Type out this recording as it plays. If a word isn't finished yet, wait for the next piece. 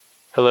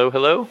Hello,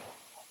 hello.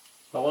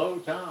 Hello,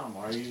 Tom.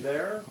 Are you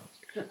there?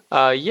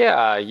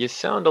 Yeah, you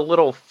sound a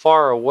little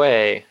far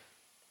away.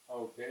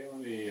 Okay,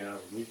 let me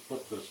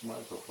re-put this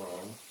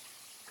microphone.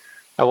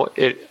 I wonder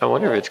if it's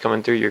Hello.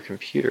 coming through your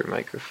computer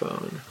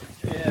microphone.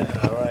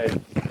 Yeah, right.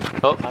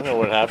 Oh, I know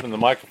what happened. The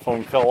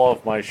microphone fell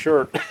off my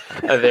shirt.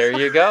 there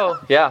you go.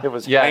 Yeah, It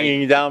was yeah.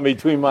 hanging down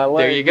between my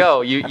There you legs. go.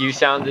 You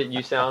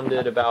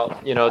sounded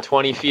about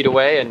 20 feet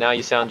away, and now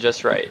you sound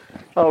just right.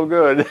 Oh,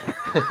 good.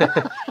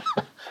 That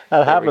There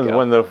we happens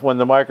go. when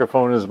the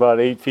microphone is about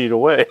 8 feet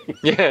away.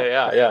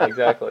 Yeah,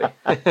 exactly.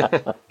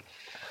 Oh,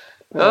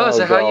 Oh,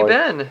 so how you golly.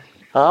 been?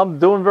 I'm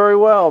doing very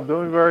well.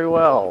 Doing very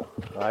well.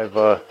 I've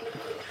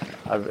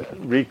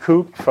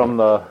recouped from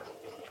the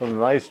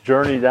nice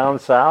journey down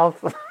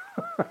south.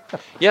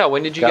 Yeah,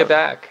 when did you get Got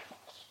back?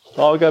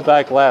 we got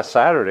back last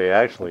Saturday,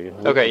 actually, a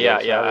week Okay, ago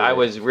yeah. I Saturday.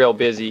 was real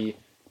busy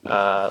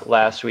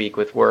last week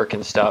with work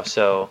and stuff,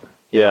 so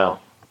Yeah.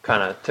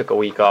 kind of took a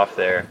week off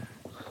there.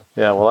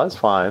 Yeah, well, that's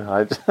fine.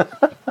 I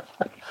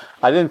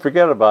didn't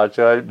forget about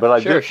you, but I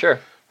Sure, did sure.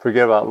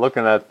 forget about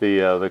looking at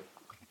the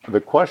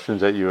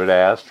questions that you had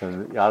asked,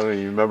 and I don't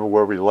even remember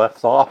where we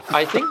left off.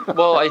 I think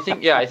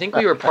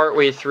we were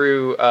partway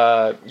through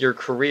your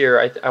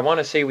career. I want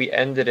to say we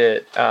ended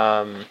it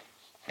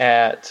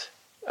at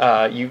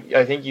you.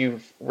 I think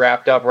you've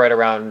wrapped up right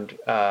around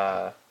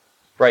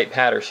Wright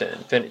Patterson.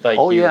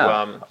 Oh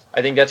yeah,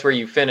 I think that's where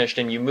you finished,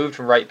 and you moved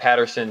from Wright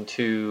Patterson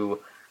to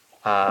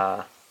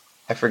I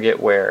forget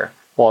where.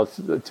 well, it's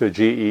to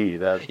GE.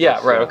 Yeah,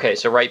 That's right. Okay,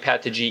 so Wright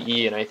Pat to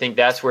GE, and I think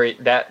that's where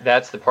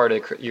that's the part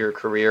of your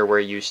career where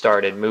you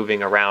started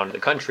moving around the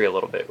country a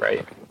little bit,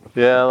 right?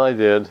 yeah, I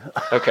did.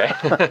 Okay.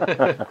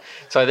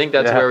 So I think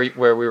that's Yeah,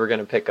 where we were going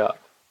to pick up.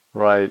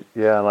 right.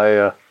 Yeah, and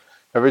I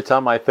every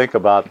time I think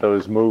about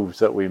those moves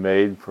that we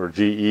made for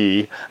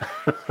GE,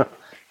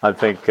 I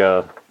think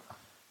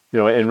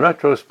in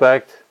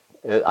retrospect,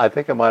 I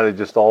think it might have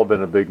just all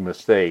been a big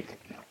mistake.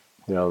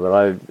 That Hmm.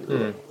 I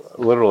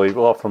literally,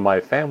 well, from my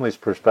family's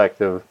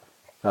perspective,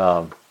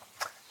 um,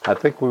 I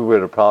think we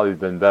would have probably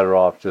been better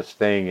off just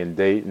staying in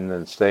Dayton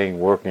and staying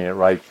working at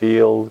Wright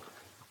Field.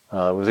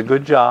 It was a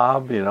good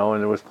job, and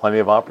there was plenty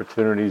of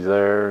opportunities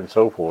there and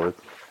so forth.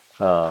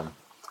 Um,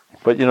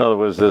 but there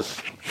was this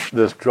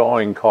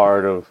drawing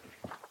card of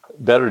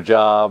better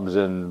jobs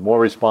and more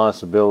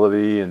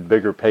responsibility and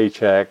bigger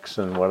paychecks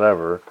and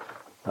whatever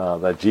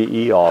that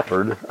GE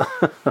offered,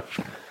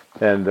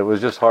 and it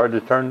was just hard to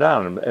turn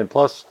down. And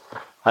plus,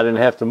 I didn't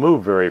have to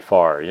move very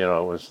far. It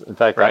was, in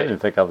fact, I Right. didn't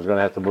think I was going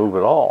to have to move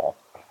at all.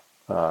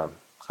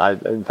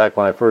 In fact,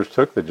 when I first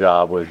took the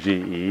job with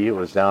GE, it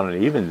was down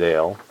in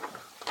Evendale,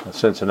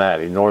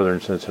 Cincinnati, northern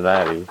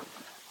Cincinnati,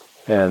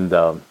 and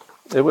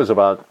it was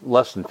about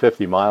less than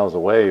 50 miles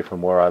away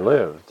from where I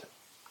lived.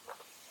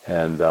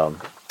 And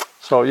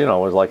so, it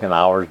was like an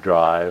hour's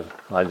drive.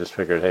 I just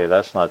figured, hey,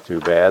 that's not too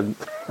bad.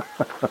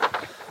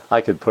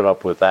 I could put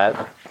up with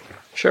that.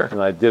 Sure.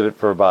 And I did it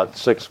for about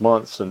 6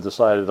 months and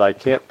decided I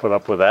can't put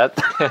up with that.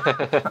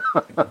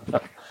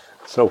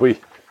 So we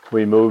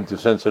moved to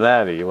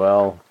Cincinnati.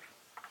 Well,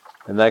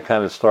 and that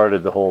kind of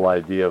started the whole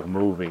idea of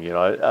moving.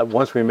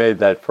 Once we made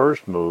that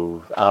first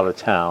move out of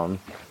town,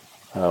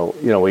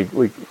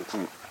 we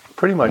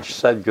pretty much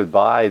said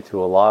goodbye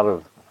to a lot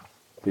of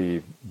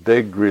the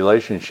big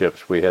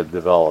relationships we had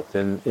developed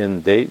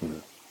in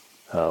Dayton.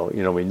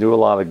 We knew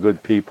a lot of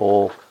good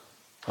people.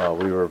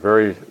 We were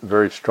very,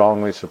 very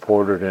strongly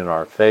supported in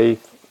our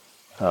faith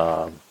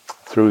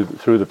through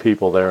the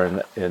people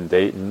there in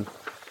Dayton,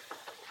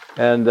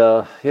 and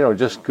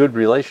just good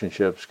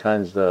relationships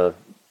kind of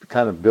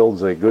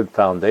builds a good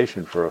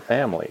foundation for a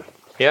family.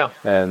 Yeah.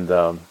 And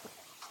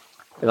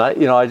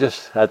I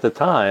just at the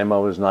time I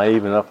was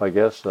naive enough, I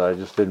guess, that I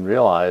just didn't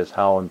realize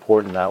how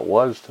important that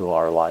was to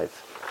our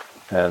life.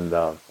 And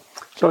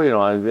so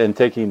in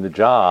taking the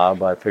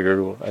job, I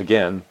figured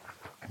again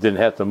didn't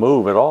have to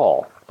move at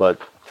all, but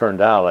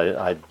turned out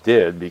I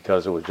did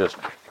because it was just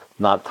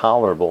not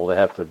tolerable to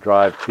have to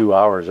drive 2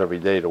 hours every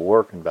day to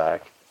work and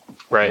back,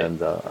 Right.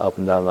 and up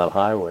and down that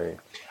highway.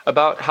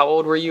 About how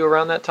old were you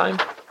around that time?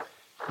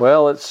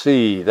 Well, let's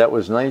see, that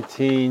was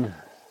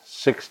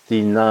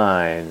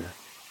 1969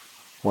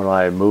 when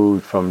I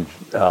moved from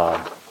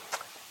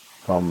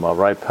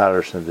Wright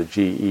Patterson to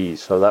GE.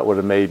 So that would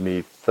have made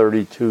me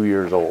 32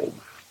 years old.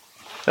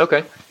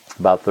 Okay.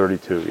 About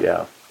 32,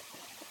 yeah.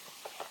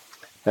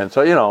 And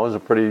so, it was a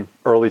pretty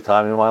early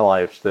time in my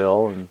life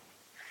still, and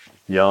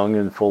young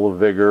and full of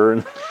vigor.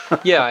 And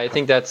Yeah, I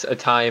think that's a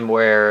time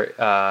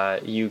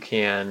where you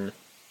can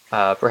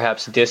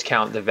perhaps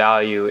discount the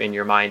value in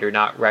your mind or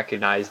not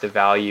recognize the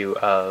value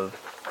of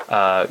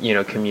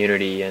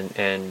community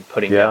and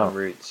putting yeah. down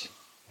roots.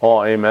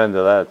 Oh, amen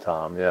to that,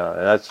 Tom. Yeah.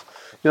 And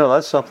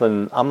that's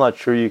something I'm not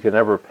sure you can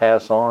ever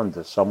pass on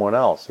to someone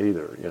else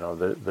either.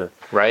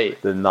 Right.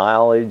 The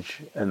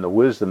knowledge and the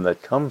wisdom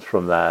that comes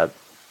from that,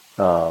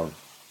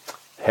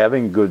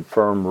 having good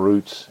firm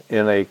roots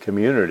in a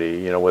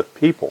community, with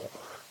people,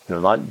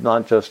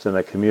 not just in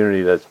a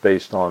community that's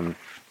based on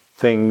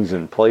things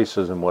and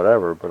places and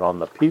whatever, but on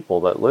the people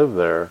that live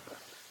there.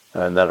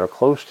 and that are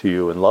close to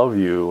you and love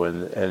you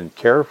and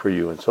care for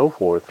you and so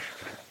forth,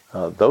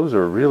 those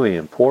are really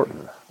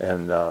important.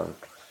 And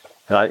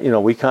I,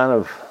 we kind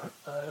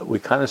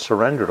of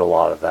surrendered a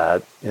lot of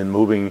that in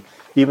moving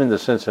even to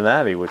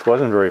Cincinnati, which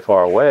wasn't very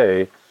far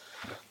away.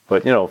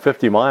 But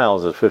 50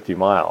 miles is 50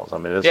 miles. I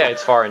mean,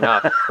 it's far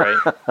enough, right?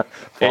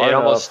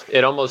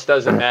 It almost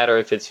doesn't matter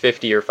if it's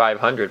 50 or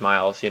 500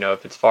 miles.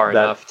 If it's far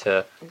enough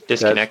to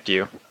disconnect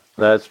you.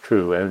 That's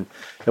true, and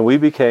we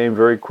became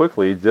very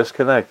quickly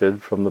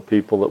disconnected from the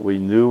people that we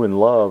knew and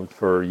loved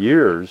for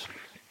years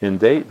in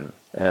Dayton.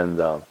 And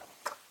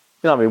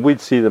we'd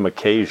see them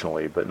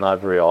occasionally, but not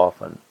very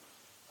often.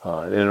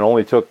 And it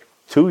only took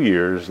 2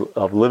 years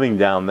of living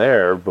down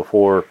there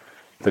before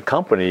the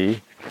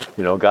company.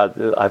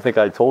 I think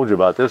I told you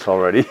about this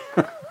already.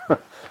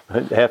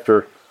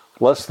 After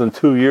less than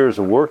 2 years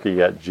of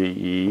working at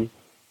GE,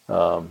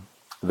 I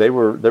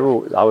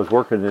was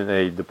working in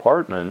a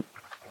department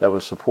that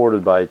was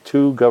supported by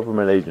 2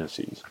 government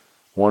agencies.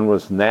 One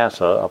was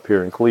NASA up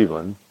here in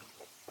Cleveland,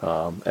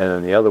 and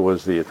then the other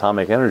was the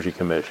Atomic Energy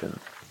Commission.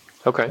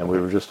 Okay. And we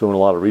were just doing a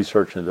lot of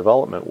research and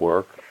development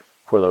work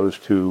for those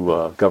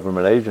 2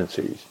 government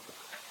agencies.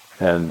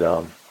 And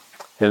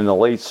in the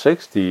late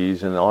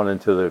 60s and on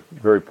into the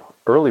very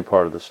early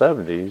part of the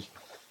 70s,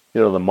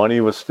 the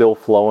money was still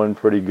flowing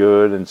pretty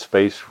good in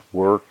space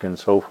work and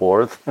so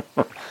forth.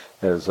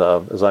 As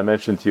I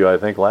mentioned to you, I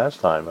think last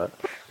time,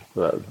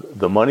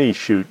 the money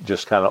chute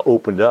just kind of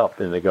opened up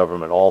in the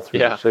government all through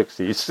the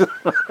 60s.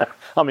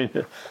 I mean,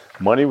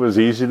 money was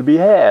easy to be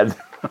had.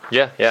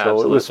 Yeah, so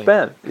absolutely. It was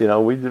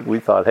spent. We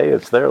thought, hey,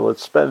 it's there,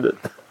 let's spend it.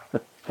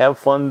 Have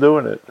fun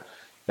doing it.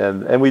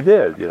 And we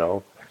did,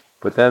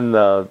 But then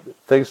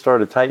things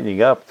started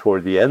tightening up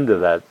toward the end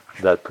of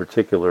that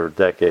particular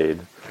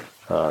decade,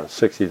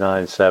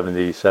 69,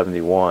 70,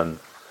 71.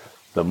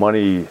 The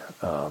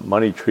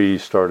money tree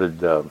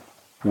started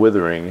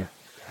withering,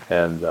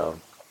 and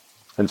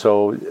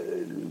so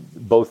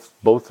both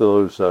of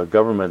those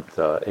government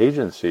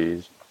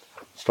agencies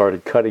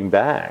started cutting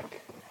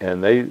back,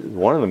 and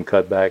one of them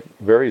cut back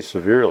very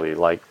severely.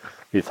 Like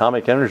the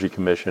Atomic Energy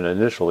Commission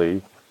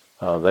initially,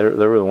 they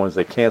were the ones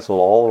that canceled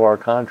all of our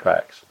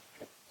contracts.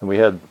 And we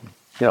had,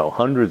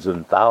 hundreds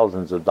and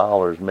thousands of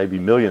dollars, maybe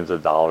millions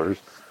of dollars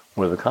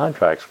worth of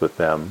contracts with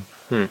them.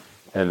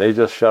 And they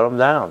just shut them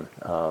down.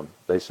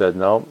 They said,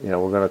 no,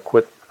 we're going to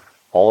quit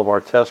all of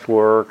our test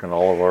work and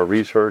all of our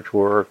research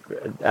work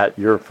at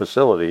your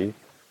facility.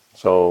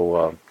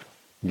 So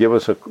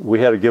we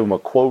had to give them a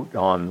quote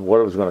on what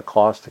it was going to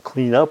cost to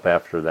clean up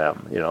after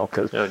them,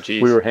 because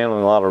we were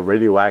handling a lot of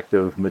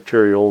radioactive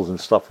materials and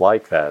stuff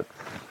like that.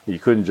 You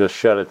couldn't just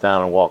shut it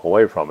down and walk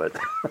away from it.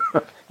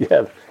 You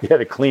had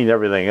to clean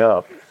everything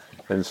up.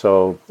 And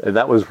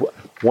that was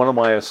one of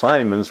my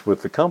assignments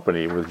with the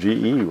company, with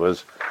GE,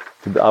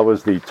 I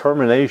was the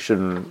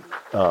termination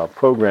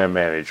program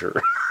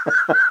manager.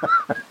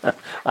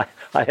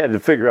 I had to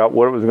figure out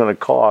what it was going to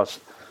cost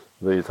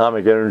the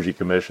Atomic Energy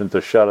Commission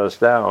to shut us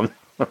down.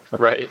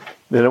 Right.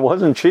 And it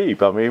wasn't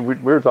cheap. I mean, we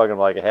were talking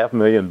like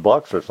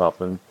 $500,000 or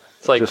something.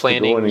 It's like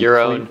planning your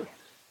own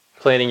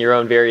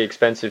very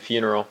expensive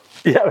funeral.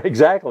 Yeah,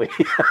 exactly.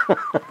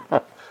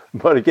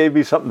 But it gave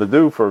me something to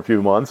do for a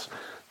few months.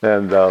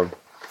 And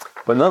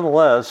but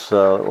nonetheless,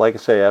 like I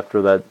say,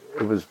 after that,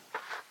 it was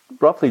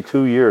roughly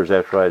 2 years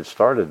after I had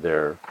started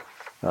there,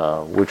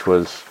 which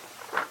would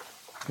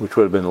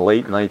have been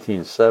late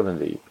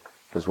 1970,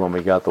 is when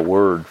we got the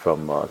word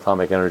from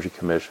Atomic Energy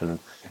Commission,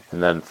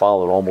 and then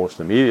followed almost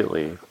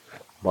immediately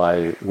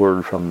by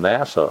word from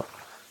NASA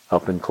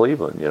up in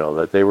Cleveland,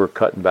 that they were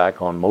cutting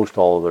back on most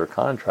all of their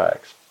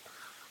contracts.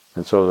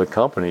 And so the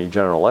company,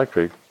 General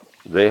Electric,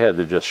 they had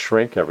to just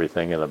shrink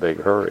everything in a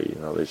big hurry.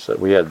 They said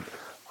we had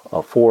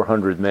a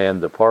 400-man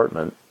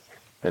department,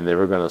 and they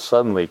were going to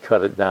suddenly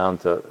cut it down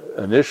to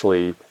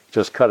initially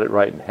just cut it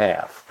right in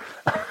half.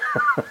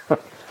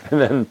 And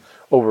then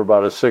over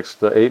about a 6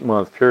 to 8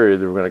 month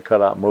period, they were going to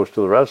cut out most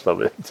of the rest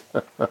of it.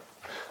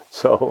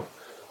 So,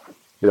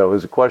 it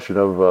was a question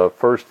of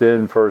first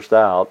in, first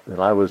out, and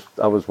I was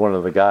one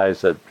of the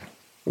guys that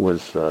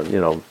was,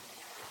 or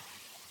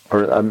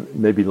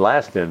maybe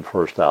last in,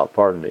 first out.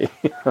 Pardon me.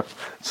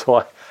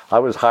 So I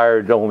was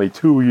hired only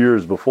 2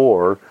 years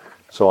before,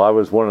 so I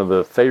was one of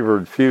the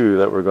favored few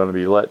that were going to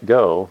be let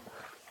go,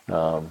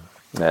 and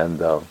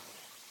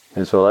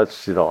so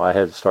that's, I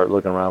had to start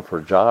looking around for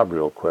a job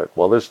real quick.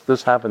 Well,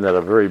 this happened at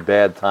a very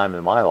bad time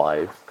in my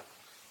life,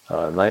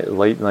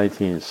 late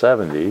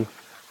 1970.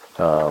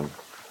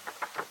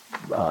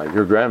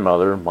 Your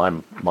grandmother,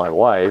 my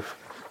wife,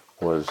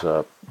 was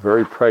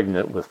very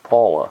pregnant with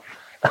Paula.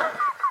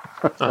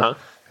 Uh-huh.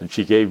 And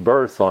she gave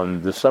birth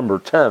on December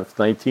 10th,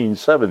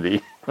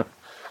 1970.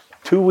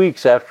 2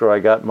 weeks after I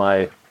got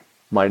my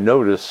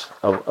notice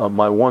of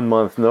my 1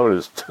 month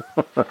notice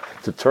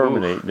to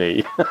terminate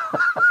me.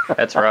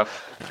 That's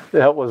rough.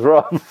 That was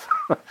rough.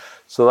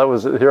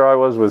 So here I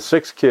was with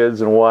 6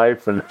 kids and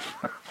wife and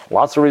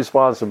lots of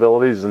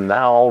responsibilities, and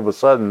now all of a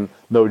sudden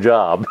no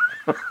job.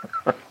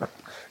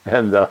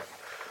 And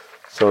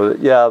So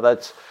yeah,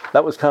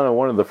 that was kind of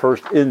one of the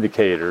first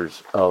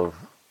indicators of,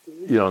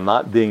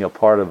 not being a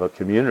part of a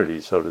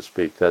community, so to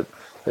speak, that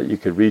you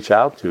could reach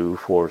out to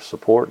for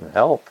support and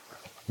help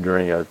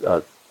during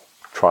a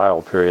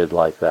trial period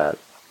like that.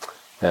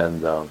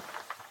 And I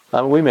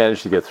mean, we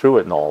managed to get through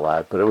it and all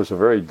that, but it was a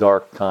very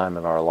dark time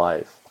in our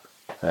life.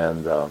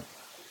 And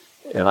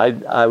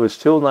I was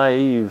still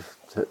naive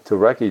to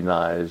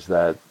recognize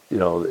that,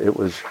 it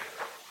was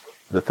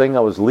the thing I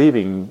was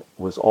leaving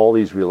was all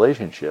these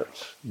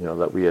relationships,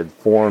 that we had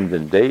formed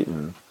in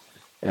Dayton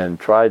and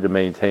tried to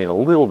maintain a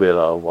little bit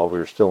of while we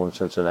were still in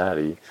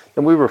Cincinnati.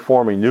 And we were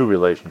forming new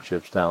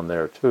relationships down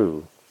there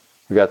too.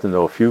 We got to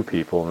know a few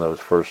people in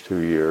those first 2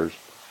 years,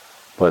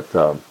 but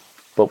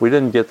we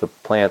didn't get to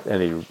plant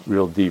any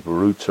real deep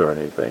roots or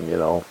anything,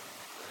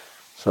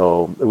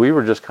 So we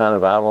were just kind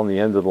of out on the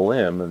end of the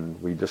limb,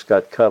 and we just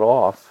got cut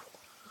off.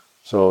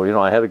 So,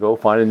 I had to go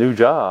find a new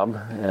job,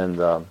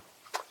 and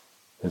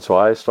so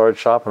I started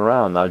shopping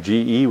around. Now,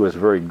 GE was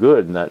very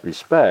good in that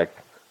respect.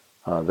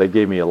 They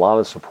gave me a lot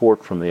of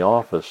support from the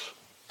office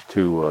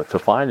to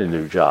find a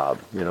new job.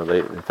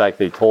 In fact,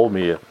 they told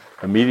me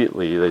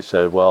immediately, they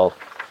said, well,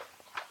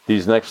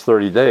 these next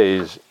 30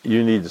 days,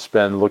 you need to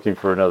spend looking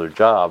for another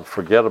job.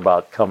 Forget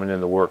about coming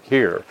into work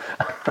here.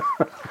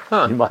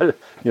 Huh. You might,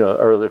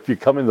 or if you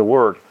come into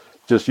work,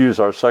 just use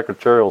our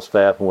secretarial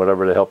staff and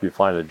whatever to help you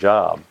find a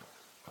job.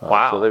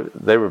 Wow. So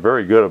they were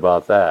very good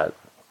about that.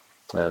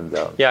 And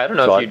yeah, I don't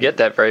know if you'd get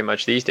that very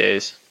much these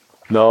days.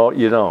 No,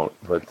 you don't.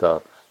 But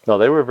no,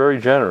 they were very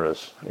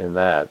generous in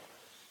that.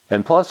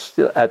 And plus,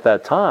 at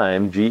that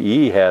time,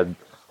 GE had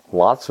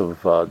lots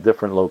of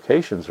different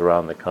locations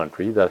around the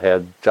country that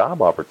had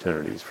job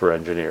opportunities for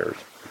engineers.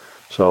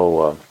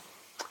 So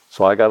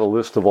I got a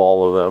list of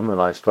all of them, and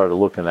I started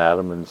looking at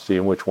them and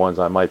seeing which ones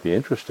I might be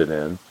interested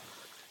in.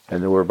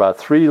 And there were about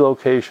 3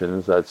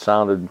 locations that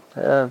sounded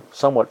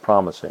somewhat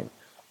promising.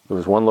 There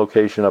was one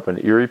location up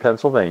in Erie,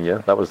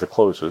 Pennsylvania. That was the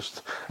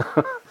closest.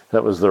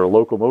 That was their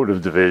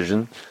locomotive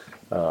division.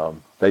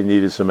 They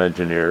needed some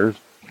engineers.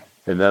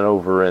 And then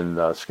over in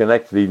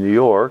Schenectady, New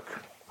York,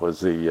 was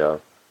the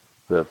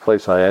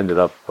place I ended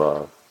up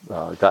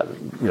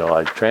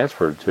I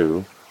transferred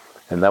to,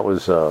 and that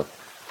was a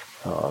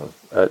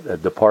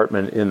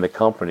department in the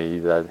company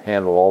that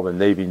handled all the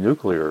Navy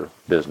nuclear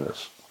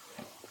business.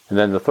 And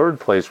then the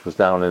third place was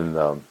down in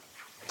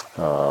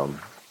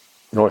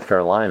North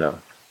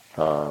Carolina.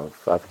 I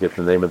forget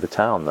the name of the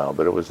town now,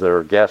 but it was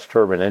their gas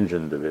turbine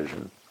engine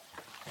division.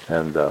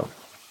 And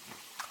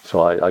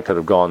so I could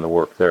have gone to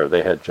work there.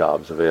 They had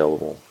jobs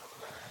available.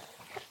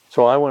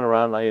 So I went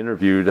around and I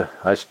interviewed.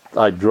 I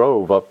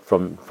drove up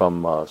from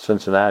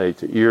Cincinnati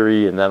to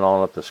Erie and then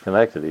on up to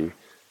Schenectady.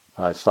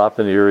 I stopped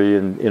in Erie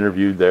and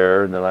interviewed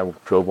there, and then I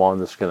drove on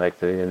to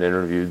Schenectady and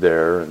interviewed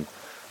there. And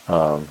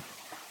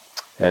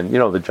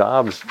the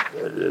jobs,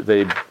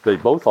 they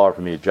both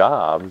offered me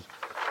jobs.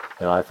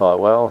 And I thought,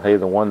 well, hey,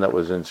 the one that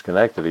was in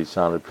Schenectady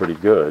sounded pretty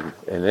good.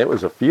 And it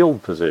was a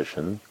field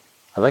position.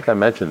 I think I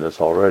mentioned this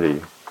already,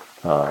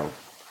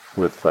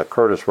 with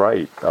Curtis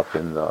Wright up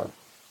in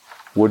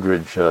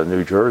Woodridge,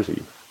 New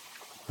Jersey.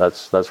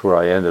 That's where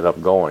I ended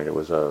up going. It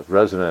was a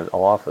resident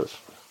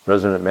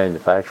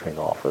manufacturing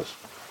office.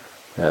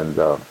 And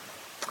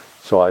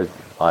so I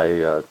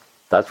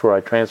that's where I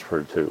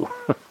transferred to.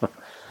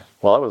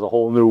 Well, that was a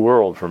whole new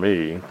world for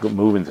me,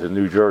 moving to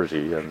New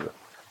Jersey. And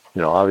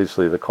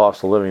obviously the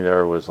cost of living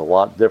there was a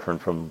lot different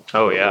from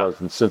what it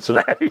was in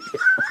Cincinnati.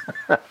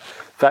 In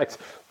fact,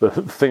 the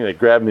thing that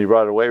grabbed me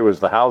right away was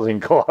the housing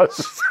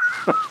costs.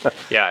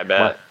 Yeah, I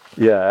bet.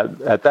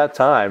 At that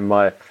time,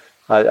 I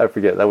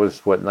forget, that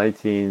was early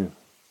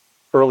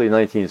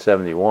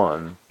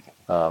 1971.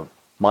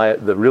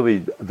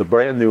 The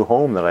brand new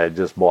home that I had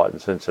just bought in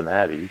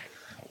Cincinnati,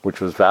 which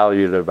was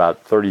valued at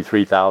about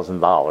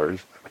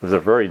 $33,000, was a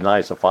very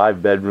nice, a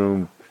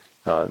 5-bedroom,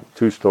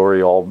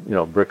 2-story, all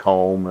brick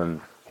home,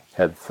 and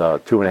had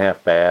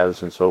 2.5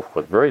 baths and so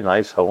forth. Very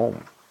nice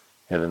home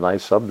in a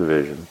nice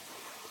subdivision,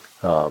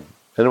 and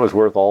it was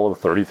worth all of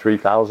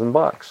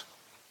 $33,000,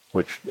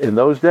 which in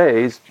those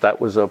days that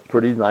was a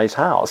pretty nice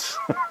house.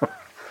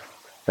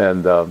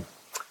 And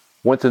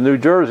went to New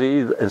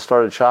Jersey and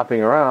started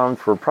shopping around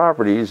for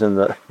properties, and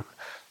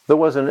there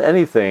wasn't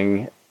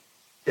anything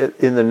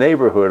in the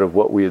neighborhood of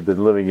what we had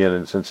been living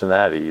in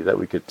Cincinnati that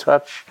we could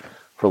touch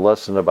for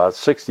less than about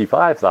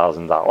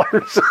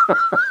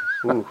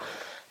 $65,000.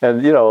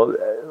 And,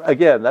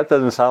 again, that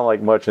doesn't sound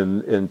like much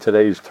in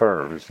today's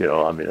terms.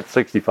 I mean,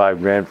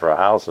 $65,000 for a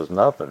house is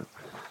nothing.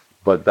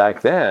 But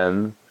back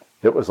then,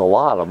 it was a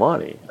lot of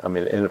money. I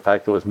mean, in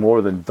fact, it was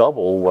more than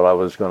double what I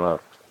was going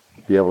to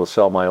be able to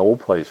sell my old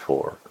place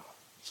for.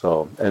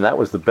 So, and that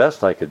was the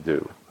best I could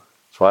do.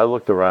 So I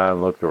looked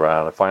around.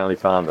 I finally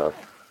found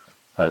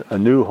a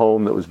new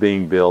home that was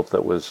being built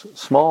that was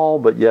small,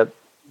 but yet,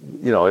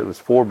 it was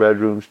 4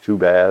 bedrooms,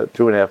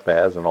 2.5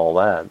 baths, and all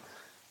that.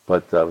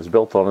 But it was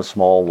built on a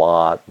small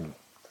lot. And,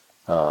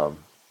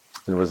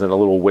 it was in a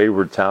little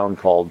wayward town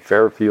called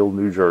Fairfield,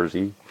 New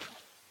Jersey.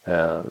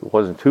 It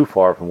wasn't too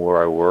far from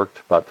where I worked,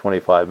 about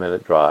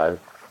 25-minute drive.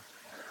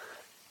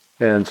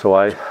 And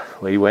so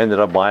we ended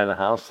up buying a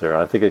house there.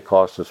 I think it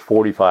cost us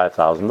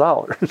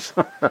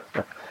 $45,000.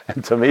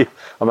 And to me,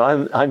 I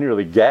mean, I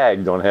nearly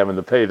gagged on having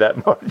to pay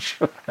that much.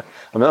 I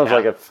mean, that was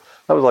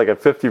like a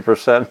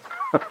 50%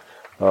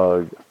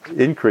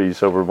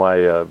 increase over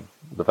the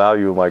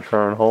value of my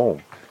current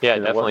home. Yeah,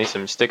 definitely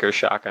some sticker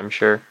shock, I'm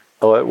sure.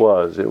 Oh, it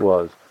was.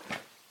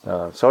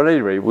 So at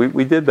any rate,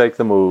 we did make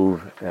the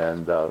move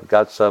and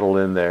got settled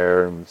in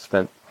there and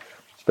spent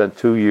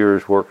 2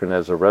 years working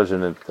as a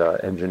resident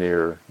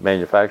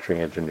manufacturing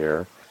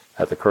engineer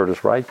at the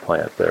Curtiss-Wright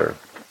plant there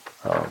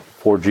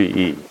for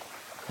GE.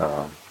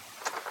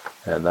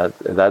 And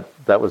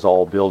that was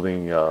all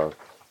building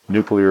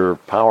nuclear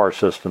power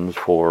systems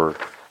for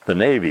the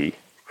Navy,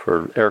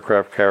 for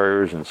aircraft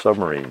carriers and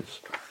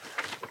submarines.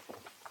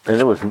 And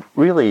it was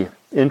really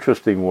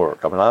interesting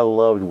work. I mean, I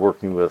loved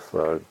working with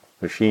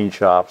machine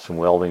shops and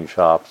welding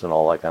shops and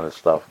all that kind of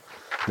stuff,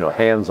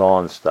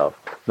 hands-on stuff.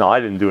 Now,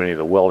 I didn't do any of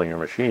the welding or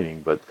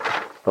machining, but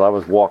I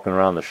was walking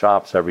around the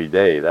shops every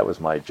day. That was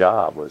my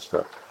job, was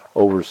to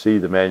oversee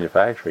the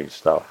manufacturing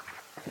stuff.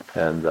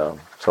 And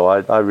so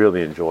I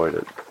really enjoyed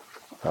it.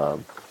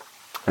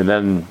 And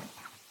then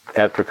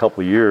after a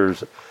couple of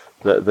years,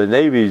 the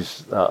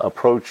Navy's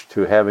approach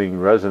to having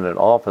resident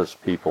office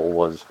people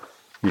was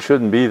you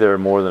shouldn't be there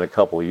more than a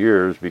couple of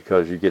years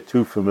because you get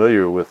too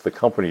familiar with the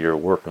company you're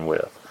working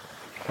with.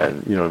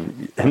 And,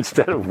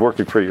 instead of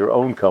working for your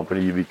own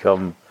company, you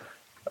become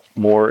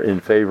more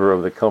in favor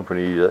of the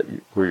company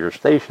where you're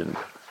stationed.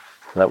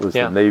 That was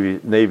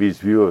the Navy's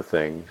view of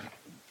things.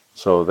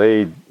 So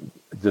they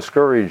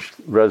discouraged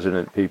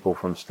resident people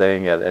from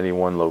staying at any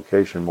one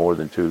location more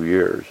than 2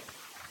 years.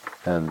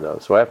 And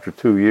so after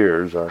 2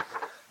 years,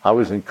 I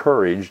was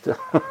encouraged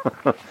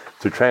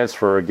to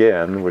transfer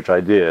again, which I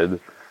did,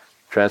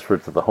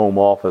 transferred to the home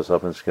office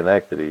up in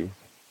Schenectady,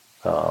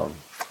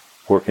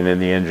 working in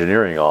the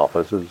engineering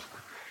offices.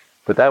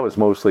 But that was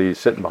mostly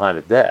sitting behind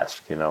a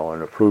desk, and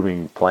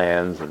approving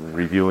plans and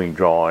reviewing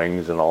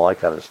drawings and all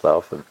that kind of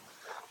stuff. And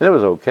it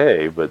was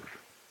okay, but,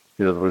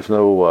 there was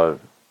no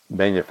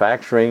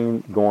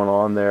manufacturing going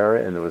on there,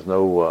 and there was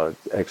no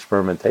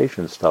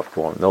experimentation stuff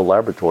going on, no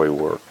laboratory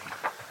work.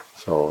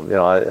 So,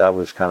 I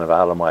was kind of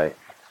out of my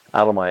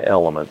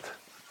element,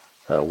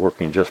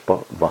 working just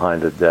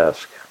behind a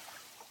desk.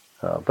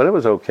 But it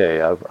was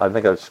okay. I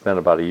think I spent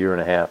about a year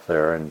and a half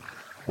there, and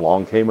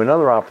along came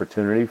another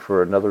opportunity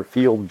for another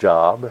field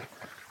job,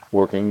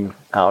 working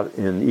out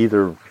in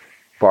either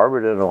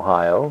Barberton,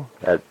 Ohio,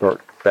 at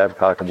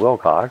Babcock and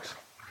Wilcox,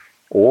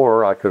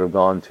 or I could have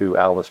gone to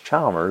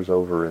Allis-Chalmers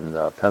over in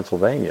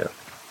Pennsylvania.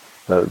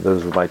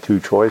 Those were my two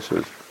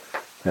choices,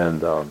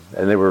 and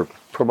they were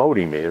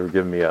promoting me. They were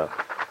giving me a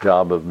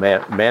job of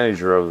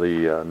manager of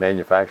the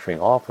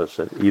manufacturing office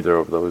at either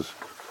of those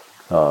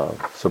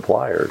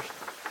suppliers.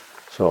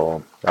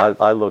 So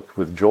I looked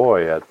with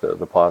joy at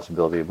the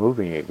possibility of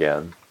moving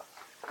again.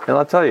 And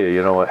I'll tell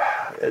you,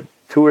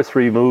 2 or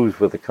 3 moves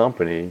with the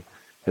company,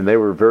 and they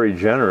were very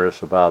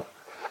generous about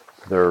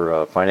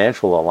their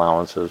financial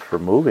allowances for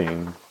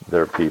moving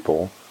their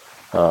people.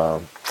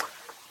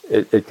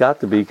 It got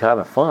to be kind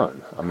of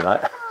fun. I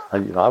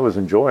mean, I was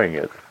enjoying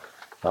it.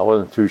 I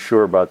wasn't too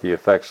sure about the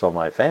effects on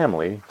my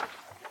family.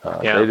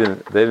 They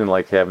didn't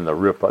like having to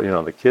rip up.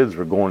 The kids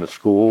were going to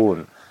school,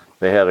 and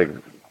they had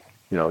to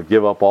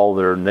give up all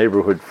their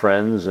neighborhood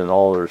friends and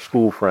all their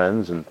school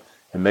friends and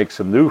make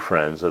some new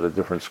friends at a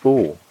different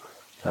school.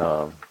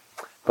 But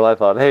I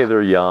thought, hey,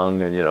 they're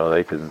young and,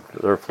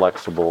 they're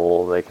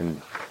flexible. They can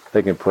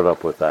put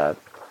up with that.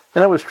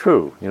 And that was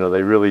true.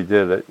 They really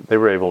did. They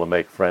were able to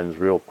make friends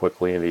real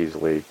quickly and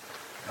easily,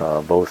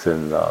 both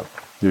in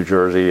New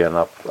Jersey and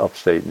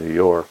upstate New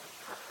York.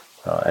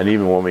 And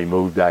even when we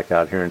moved back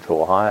out here into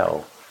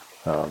Ohio,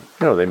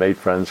 they made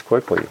friends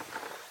quickly.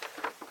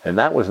 And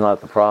that was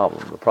not the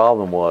problem. The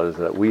problem was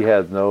that we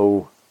had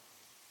no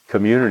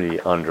community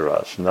under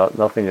us,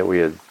 nothing that we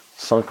had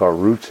sunk our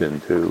roots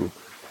into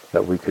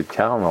that we could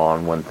count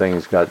on when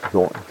things got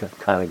going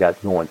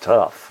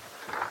tough.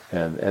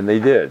 And they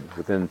did.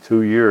 Within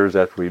 2 years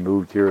after we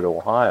moved here to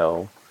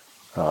Ohio,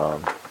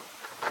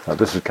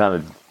 this is kind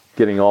of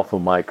getting off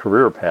of my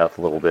career path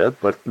a little bit,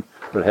 but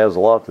it has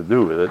a lot to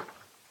do with it.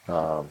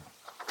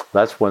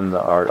 That's when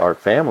our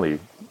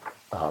family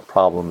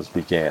problems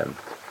began.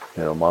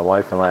 My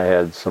wife and I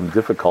had some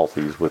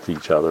difficulties with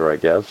each other, I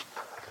guess.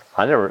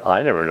 I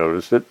never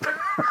noticed it,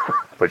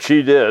 but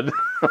she did.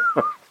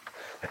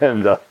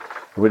 And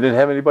we didn't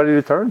have anybody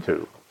to turn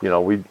to.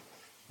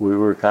 We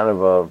were kind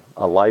of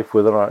a life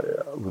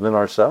within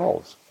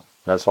ourselves.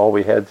 That's all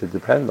we had to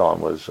depend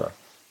on was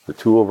the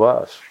two of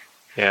us.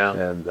 Yeah.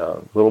 And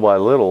little by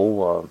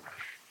little,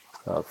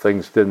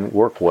 things didn't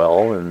work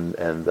well, and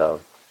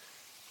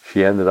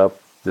she ended up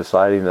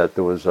deciding that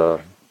there was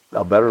a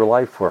better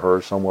life for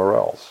her somewhere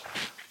else,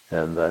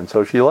 and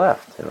so she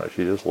left.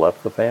 She just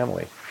left the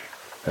family,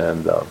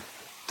 and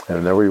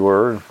there we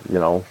were.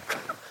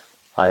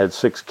 I had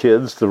 6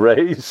 kids to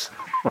raise.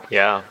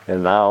 Yeah.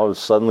 And now I was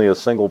suddenly a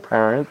single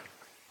parent,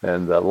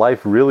 and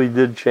life really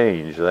did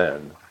change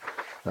then.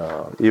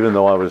 Even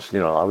though I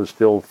was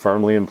still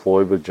firmly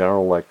employed with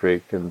General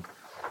Electric and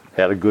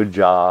had a good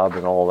job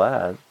and all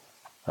that.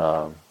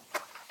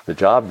 The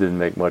job didn't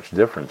make much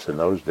difference in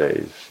those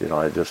days. It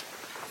was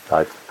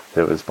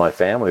my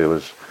family that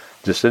was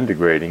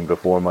disintegrating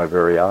before my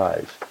very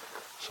eyes.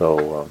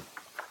 So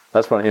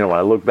that's when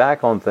I look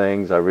back on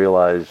things, I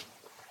realized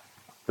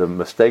the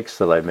mistakes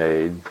that I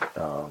made,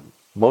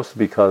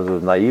 mostly because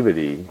of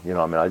naivety.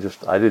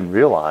 I didn't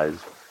realize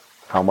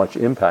how much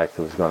impact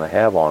it was going to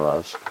have on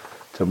us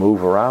to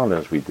move around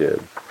as we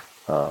did.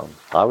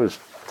 I was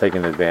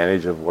taking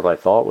advantage of what I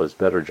thought was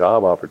better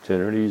job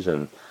opportunities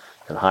and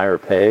higher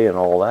pay and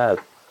all that,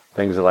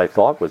 things that I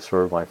thought would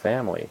serve my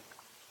family.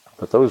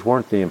 But those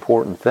weren't the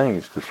important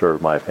things to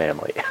serve my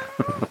family.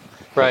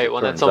 Right.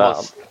 Well, that's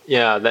almost,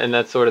 and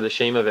that's sort of the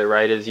shame of it,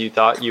 right? Is you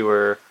thought you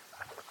were,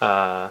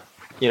 doing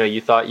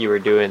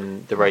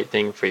the right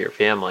thing for your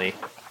family.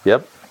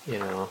 Yep.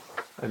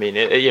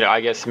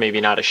 I guess maybe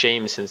not a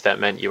shame, since that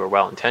meant you were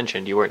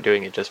well-intentioned. You weren't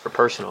doing it just for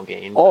personal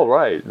gain. Oh,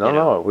 right.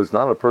 No, it was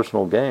not a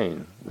personal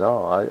gain.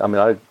 No,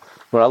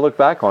 when I look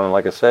back on it,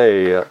 like I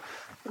say,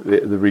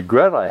 the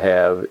regret I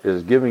have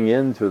is giving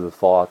in to the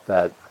thought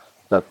that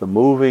the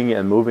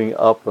moving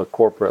up the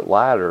corporate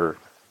ladder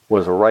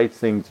was the right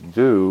thing to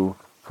do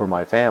for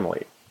my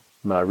family.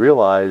 I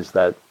realized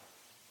that,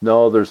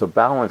 no, there's a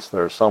balance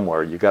there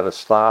somewhere. You got to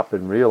stop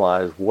and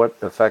realize what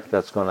effect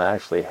that's going to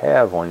actually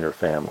have on your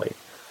family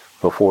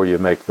before you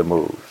make the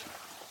moves.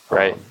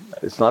 Right.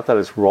 It's not that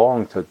it's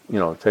wrong to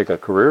take a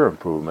career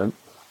improvement.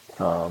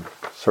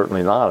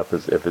 Certainly not if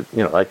it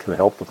that can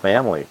help the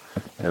family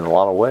in a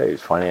lot of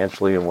ways,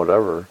 financially and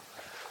whatever.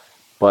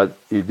 But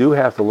you do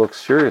have to look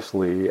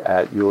seriously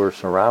at your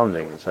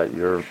surroundings, at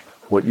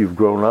what you've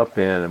grown up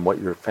in and what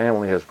your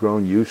family has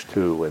grown used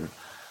to, and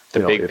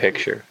the big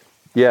picture.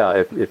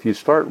 Yeah, if you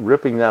start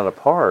ripping that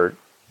apart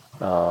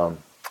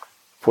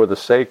for the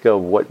sake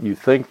of what you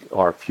think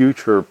are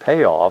future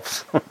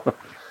payoffs,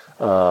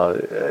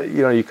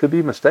 you could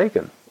be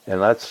mistaken.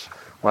 And that's,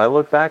 when I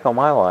look back on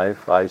my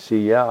life, I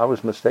see, I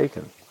was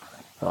mistaken.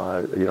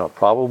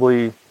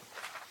 Probably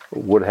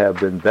would have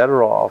been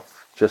better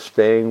off just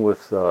staying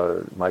with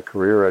my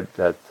career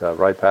at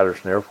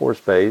Wright-Patterson Air Force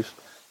Base.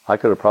 I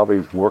could have probably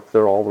worked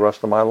there all the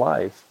rest of my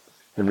life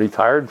and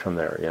retired from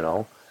there,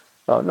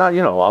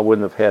 I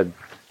wouldn't have had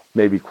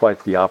maybe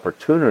quite the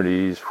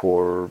opportunities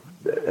for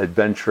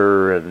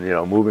adventure and,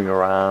 moving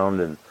around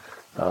and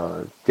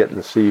getting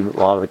to see a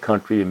lot of the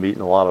country and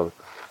meeting a lot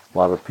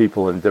of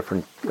people in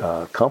different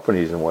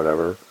companies and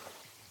whatever.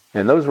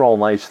 And those are all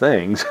nice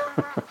things,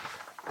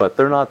 but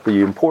they're not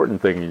the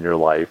important thing in your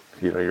life.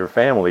 Your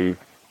family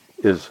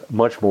is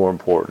much more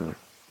important.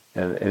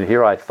 And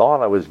here I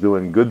thought I was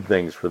doing good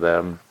things for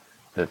them,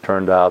 and it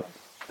turned out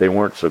they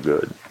weren't so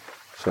good.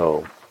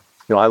 So,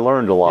 I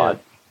learned a lot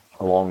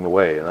along the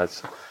way, and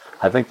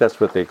I think that's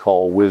what they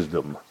call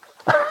wisdom.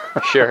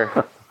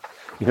 Sure.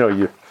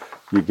 You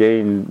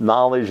gain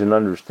knowledge and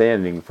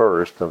understanding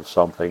first of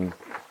something,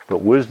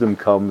 but wisdom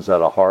comes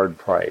at a hard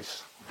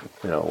price.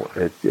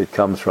 It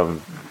comes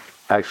from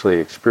actually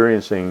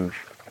experiencing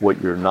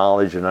what your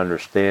knowledge and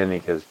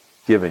understanding has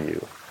given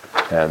you.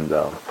 And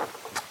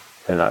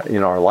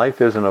our life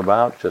isn't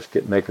about just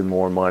making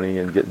more money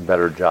and getting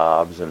better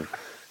jobs and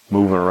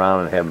moving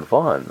around and having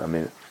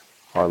fun.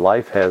 Our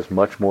life has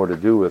much more to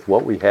do with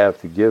what we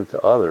have to give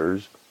to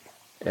others,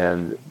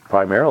 and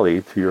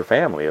primarily to your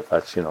family. If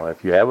that's,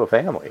 if you have a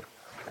family,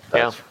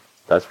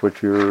 that's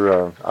what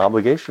your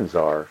obligations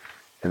are,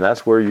 and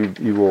that's where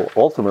you will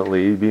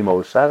ultimately be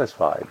most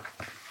satisfied.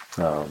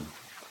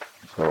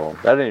 So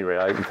at any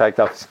rate, in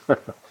fact, I was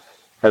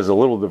as a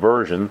little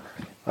diversion,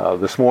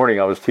 this morning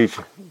I was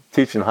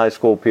teaching high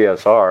school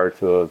PSR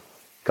to a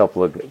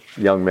couple of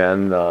young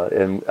men,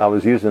 and I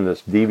was using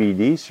this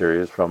DVD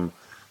series from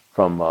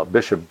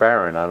Bishop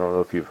Barron. I don't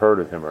know if you've heard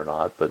of him or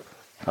not, but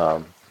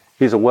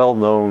he's a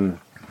well-known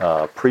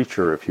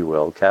preacher, if you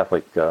will,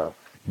 Catholic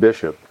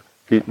bishop.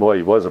 He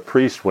was a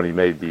priest when he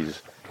made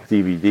these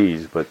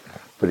DVDs, but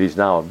he's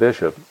now a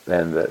bishop,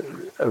 and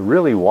a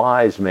really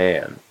wise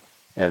man,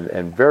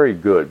 and very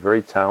good,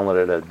 very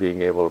talented at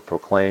being able to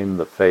proclaim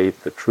the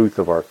faith, the truth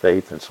of our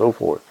faith, and so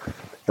forth.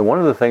 And one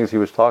of the things he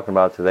was talking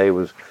about today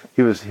was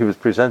he was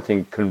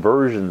presenting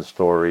conversion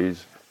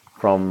stories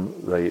from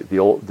the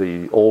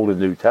Old and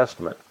New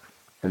Testament,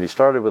 and he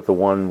started with the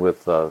one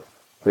with the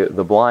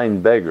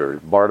blind beggar.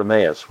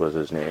 Bartimaeus was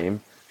his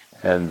name,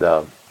 and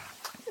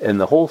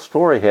the whole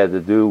story had to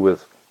do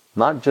with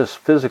not just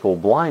physical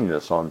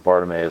blindness on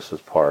Bartimaeus'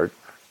 part,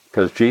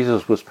 because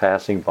Jesus was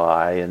passing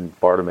by, and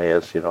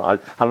Bartimaeus, I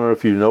don't know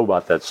if you know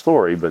about that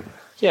story, but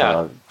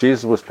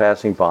Jesus was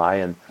passing by,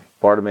 and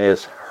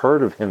Bartimaeus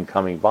heard of him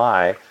coming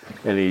by,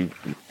 and he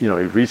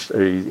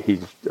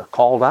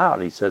called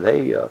out. He said,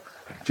 "Hey,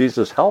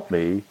 Jesus, help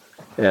me!"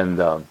 And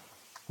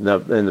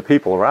the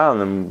people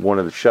around him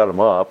wanted to shut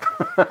him up,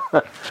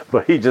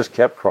 but he just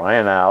kept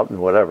crying out and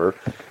whatever.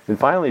 And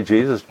finally,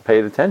 Jesus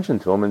paid attention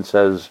to him and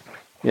says,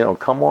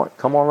 come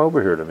on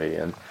over here to me.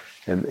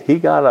 And he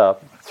got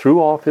up, threw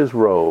off his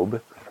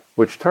robe,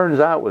 which turns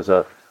out was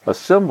a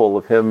symbol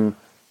of him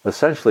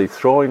essentially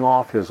throwing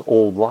off his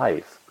old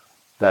life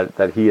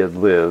that he had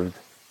lived,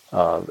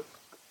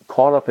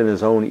 caught up in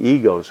his own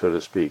ego, so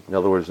to speak. In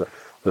other words,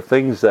 the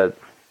things that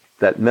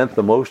meant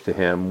the most to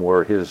him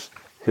were his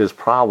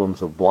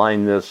problems of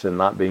blindness and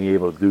not being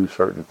able to do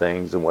certain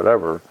things and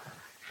whatever.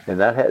 And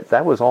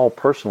that was all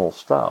personal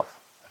stuff.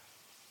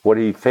 What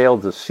he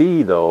failed to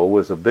see, though,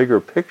 was a bigger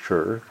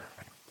picture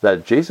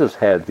that Jesus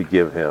had to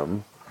give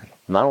him,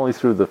 not only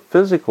through the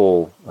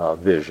physical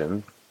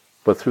vision,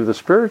 but through the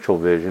spiritual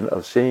vision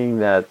of seeing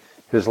that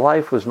his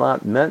life was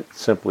not meant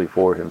simply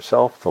for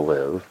himself to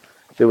live.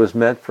 It was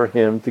meant for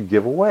him to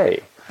give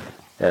away.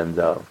 And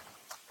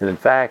in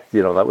fact,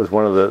 that was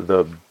one of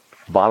the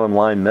bottom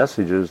line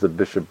messages that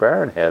Bishop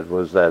Barron had,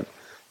 was that,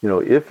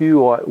 if you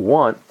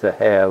want to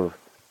have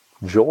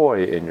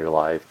joy in your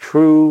life,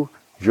 true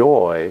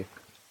joy,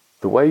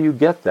 the way you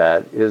get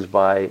that is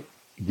by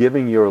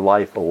giving your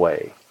life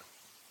away.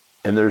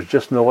 And there's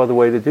just no other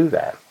way to do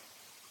that.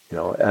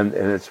 And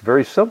it's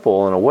very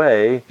simple in a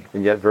way,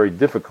 and yet very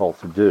difficult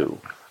to do.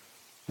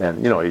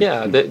 And,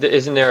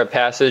 isn't there a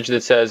passage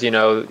that says,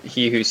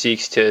 he who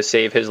seeks to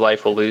save his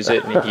life will lose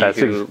it, and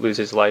he who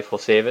loses life will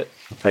save it?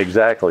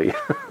 Exactly.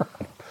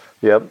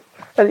 Yep.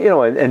 And,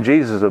 and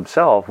Jesus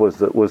himself was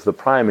the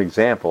prime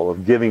example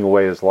of giving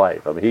away his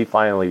life. I mean, he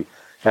finally,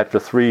 after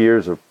 3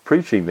 years of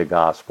preaching the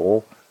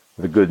gospel,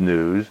 the good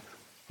news,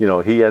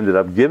 he ended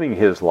up giving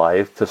his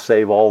life to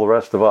save all the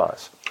rest of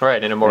us.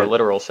 Right, in a more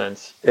literal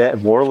sense. Yeah,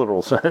 more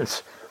literal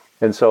sense.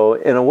 And so,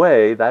 in a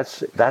way,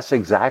 that's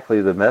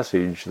exactly the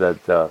message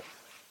that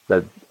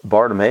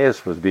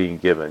Bartimaeus was being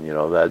given.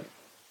 That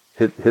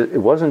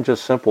it wasn't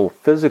just simple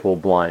physical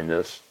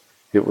blindness;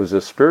 it was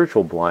a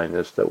spiritual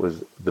blindness that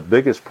was the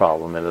biggest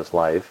problem in his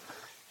life.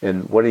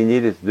 And what he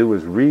needed to do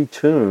was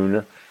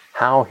retune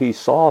how he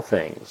saw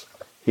things.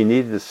 He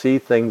needed to see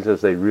things as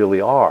they really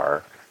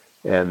are.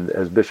 And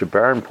as Bishop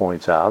Barron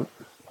points out,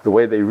 the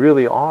way they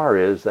really are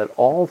is that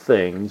all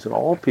things and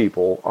all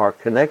people are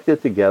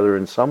connected together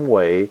in some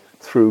way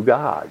through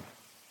God.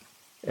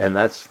 And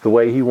that's the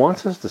way he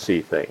wants us to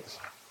see things.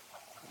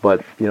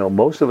 But,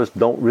 most of us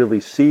don't really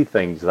see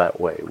things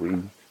that way.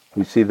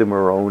 We see them with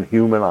our own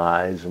human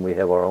eyes, and we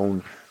have our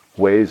own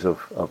ways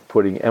of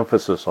putting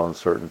emphasis on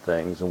certain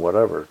things and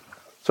whatever.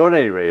 So at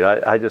any rate,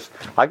 I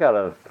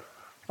got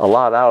a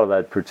lot out of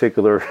that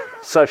particular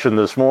session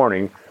this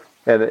morning.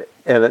 And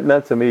it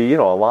meant to me,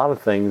 a lot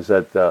of things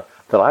that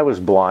I was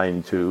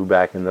blind to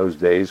back in those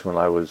days when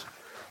I was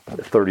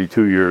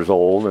 32 years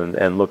old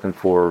and looking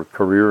for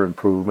career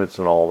improvements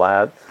and all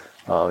that.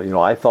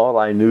 I thought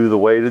I knew the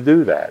way to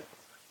do that.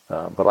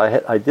 But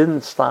I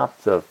didn't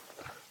stop to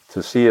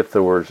see if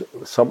there was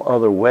some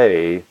other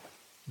way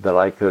that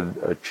I could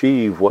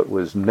achieve what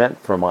was meant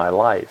for my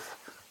life.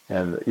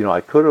 And,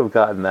 I could have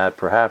gotten that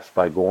perhaps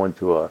by going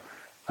to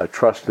a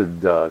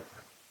trusted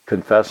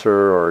confessor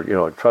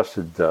or a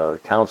trusted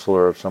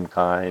counselor of some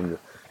kind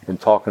and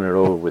talking it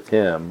over with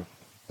him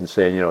and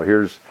saying,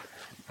 here's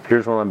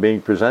what I'm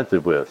being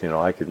presented with.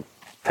 I can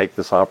take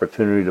this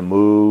opportunity to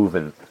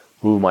move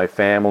my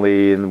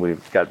family, and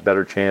we've got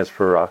better chance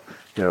for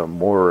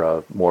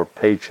more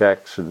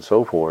paychecks and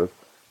so forth,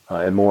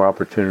 and more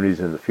opportunities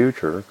in the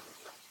future.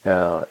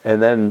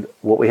 And then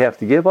what we have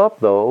to give up,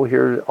 though,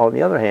 here on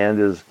the other hand,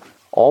 is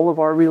all of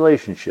our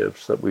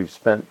relationships that we've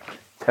spent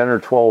 10 or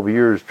 12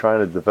 years trying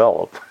to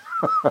develop.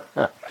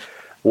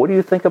 What do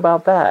you think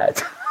about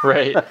that?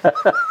 Right.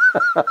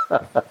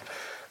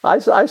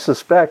 I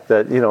suspect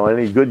that,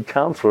 any good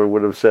counselor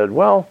would have said,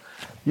 well,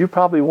 you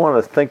probably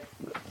want to think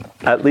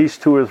at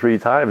least 2 or 3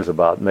 times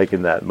about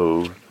making that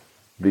move,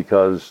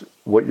 because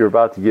what you're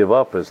about to give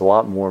up is a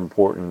lot more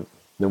important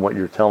than what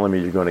you're telling me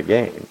you're going to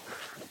gain.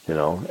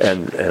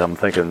 And I'm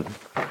thinking,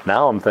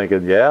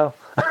 yeah,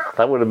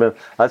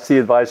 that's the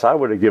advice I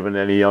would have given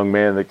any young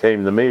man that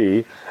came to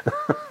me.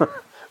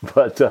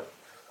 But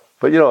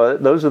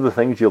those are the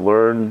things you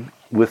learn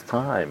with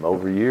time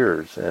over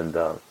years, and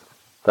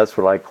that's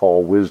what I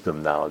call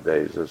wisdom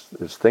nowadays.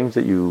 Is things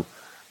that you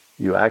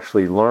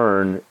actually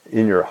learn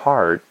in your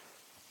heart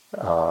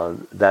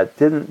that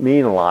didn't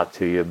mean a lot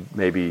to you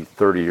maybe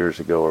 30 years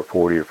ago or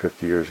 40 or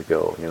 50 years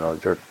ago.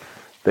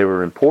 They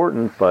were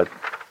important, but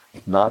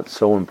not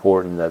so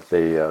important that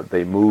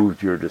they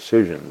moved your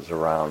decisions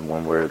around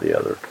one way or the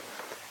other.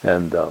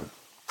 And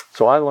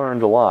so I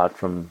learned a lot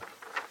from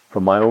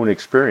my own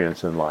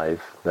experience in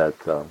life that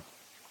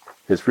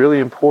it's really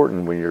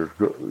important when you're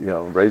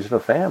raising a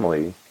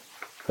family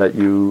that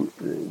you,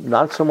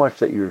 not so much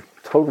that you're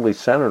totally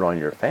centered on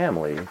your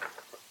family,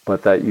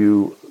 but that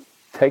you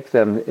take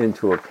them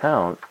into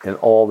account in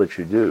all that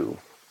you do,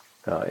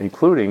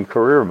 including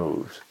career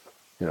moves.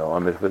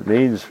 If it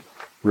means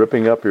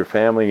ripping up your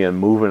family and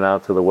moving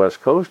out to the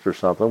West Coast or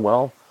something,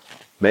 well,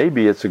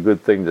 maybe it's a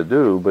good thing to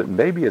do, but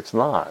maybe it's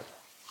not.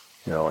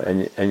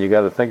 And you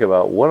got to think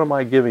about, what am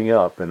I giving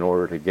up in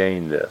order to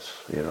gain this?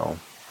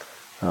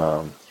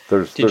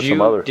 There's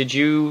some other. Did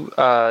you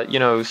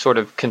sort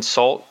of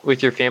consult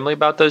with your family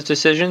about those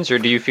decisions, or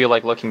do you feel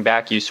like looking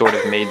back you sort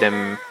of made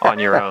them on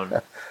your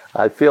own?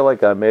 I feel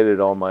like I made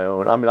it on my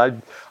own. I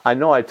mean, I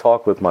know I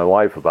talked with my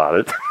wife about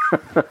it.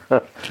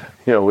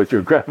 with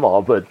your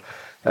grandma. But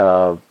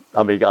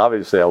I mean,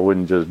 obviously, I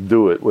wouldn't just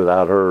do it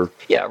without her.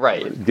 Yeah,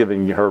 right.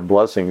 Giving her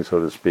blessing, so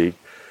to speak.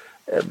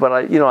 But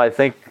I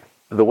think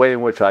the way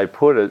in which I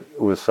put it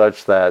was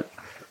such that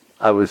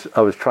I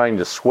was trying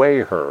to sway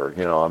her.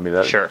 I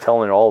mean, Sure.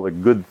 telling her all the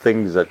good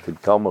things that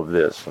could come of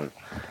this, and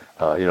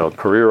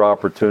career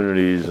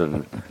opportunities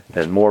and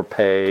more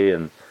pay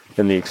and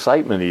the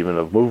excitement even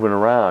of moving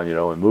around,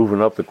 and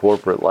moving up the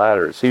corporate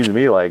ladder. It seemed to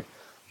me like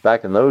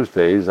back in those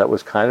days that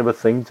was kind of a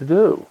thing to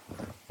do.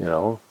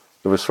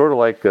 It was sort of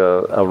like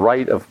a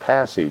rite of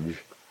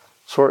passage,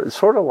 sort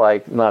of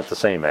like, not the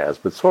same as,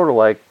 but sort of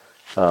like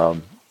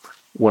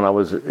when I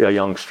was a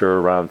youngster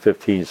around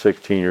 15,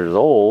 16 years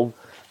old.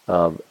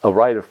 A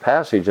rite of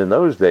passage in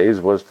those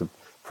days was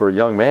for a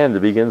young man to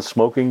begin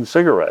smoking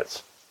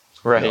cigarettes.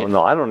 Right.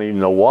 No, I don't even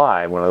know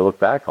why when I look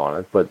back on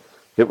it, but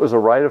it was a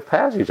rite of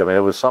passage. I mean,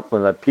 it was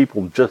something that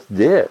people just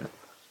did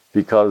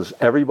because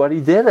everybody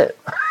did it.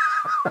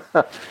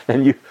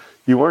 And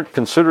you weren't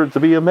considered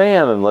to be a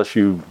man unless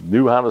you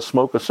knew how to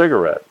smoke a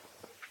cigarette.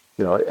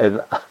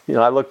 And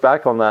I look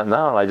back on that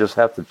now and I just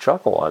have to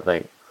chuckle. I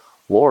think,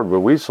 Lord,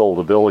 were we sold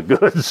a bill of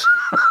goods?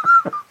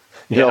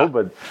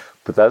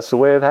 But that's the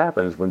way it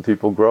happens when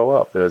people grow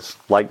up. It's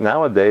like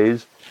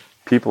nowadays,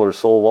 people are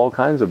sold all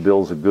kinds of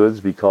bills of goods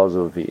because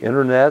of the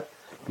internet,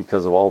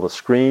 because of all the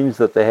screens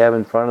that they have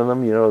in front of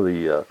them,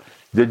 the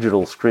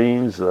digital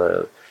screens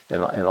and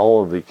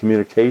all of the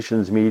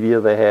communications media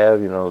they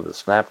have, the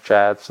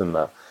Snapchats and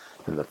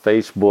the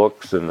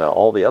Facebooks and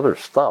all the other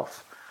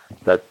stuff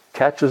that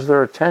catches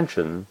their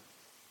attention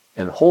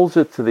and holds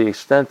it to the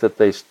extent that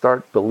they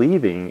start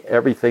believing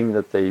everything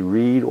that they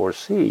read or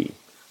see.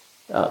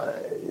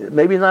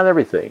 Maybe not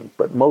everything,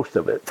 but most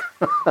of it,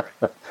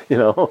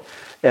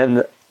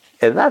 and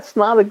that's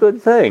not a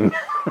good thing.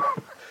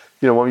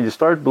 When you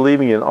start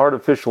believing in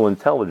artificial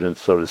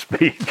intelligence, so to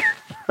speak,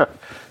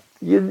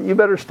 you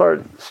better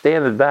start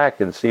standing back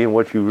and seeing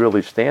what you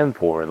really stand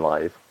for in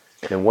life.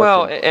 And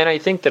I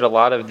think that a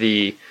lot of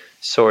the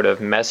sort of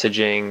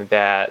messaging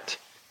that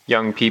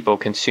young people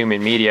consume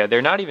in media,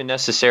 they're not even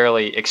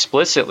necessarily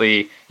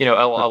explicitly, a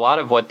lot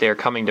of what they're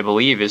coming to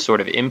believe is sort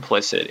of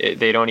implicit.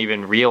 They don't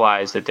even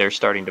realize that they're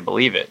starting to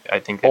believe it. I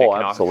think that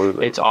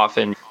absolutely. It's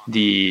often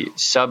the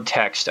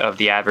subtext of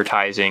the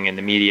advertising and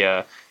the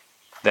media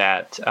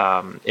that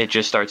it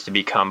just starts to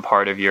become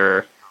part of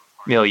your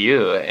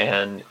milieu,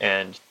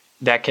 and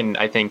that can,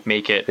 I think,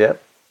 make it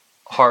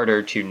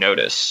harder to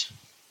notice.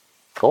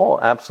 Oh,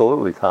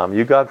 absolutely, Tom.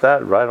 You got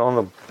that right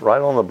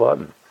on the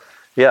button.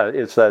 Yeah,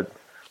 it's that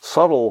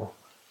subtle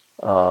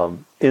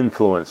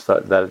influence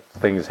that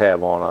things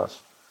have on us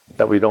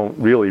that we don't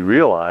really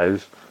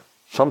realize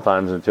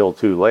sometimes until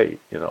too late,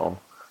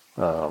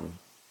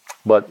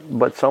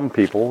 But some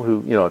people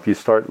who, if you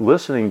start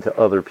listening to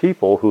other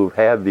people who've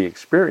had the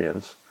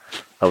experience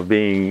of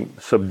being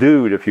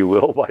subdued, if you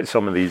will, by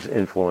some of these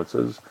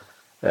influences,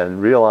 and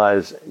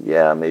realize,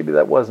 maybe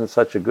that wasn't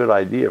such a good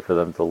idea for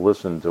them to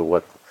listen to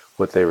what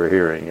they were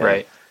hearing. And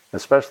right.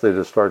 Especially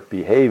to start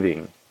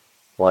behaving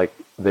like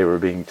they were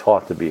being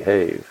taught to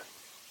behave.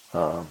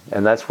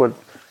 And that's what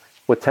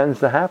tends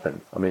to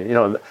happen. I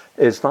mean,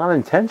 it's not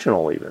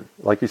intentional even.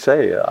 Like you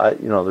say,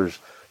 there's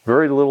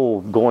very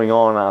little going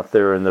on out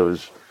there in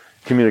those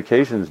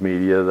communications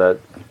media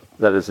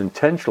that is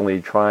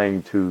intentionally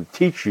trying to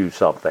teach you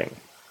something.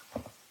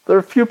 There are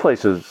a few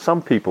places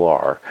some people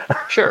are.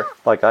 Sure.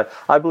 Like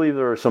I believe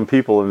there are some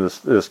people in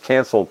this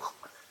cancel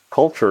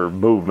culture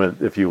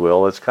movement, if you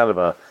will. It's kind of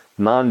a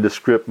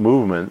nondescript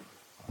movement,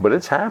 but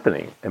it's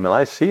happening. I mean,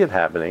 I see it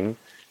happening,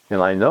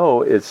 and I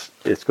know it's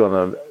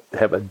going to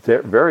have a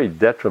very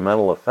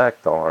detrimental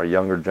effect on our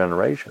younger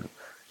generation.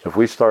 If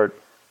we start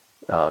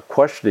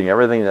questioning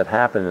everything that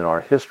happened in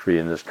our history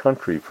in this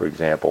country, for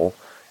example,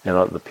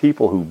 and the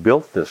people who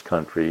built this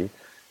country,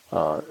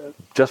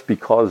 just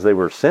because they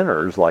were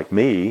sinners like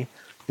me,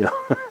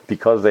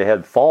 because they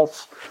had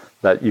faults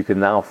that you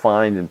can now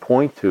find and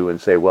point to and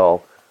say,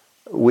 well,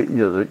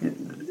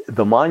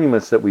 the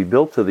monuments that we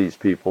built to these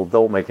people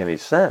don't make any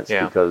sense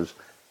because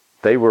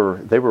they were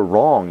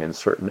wrong in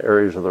certain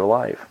areas of their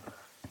life.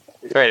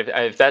 Right.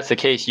 If that's the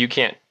case, you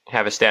can't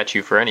have a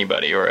statue for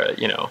anybody, or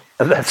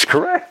That's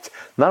correct.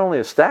 Not only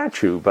a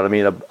statue, but I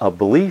mean a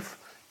belief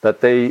that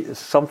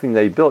something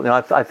they built.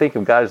 Now I think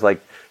of guys like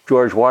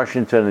George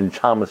Washington and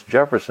Thomas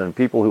Jefferson,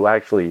 people who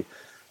actually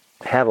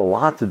had a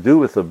lot to do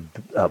with the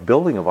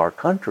building of our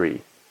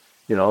country.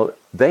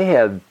 They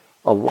had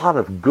a lot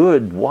of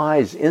good,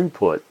 wise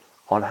input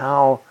on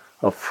how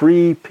a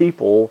free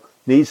people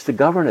needs to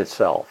govern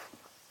itself.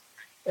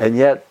 And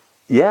yet,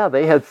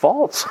 they had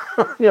faults.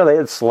 They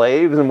had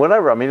slaves and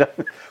whatever. I mean, a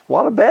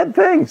lot of bad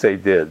things they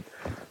did.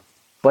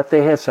 But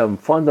they had some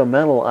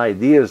fundamental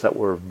ideas that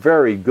were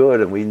very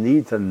good, and we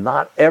need to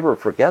not ever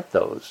forget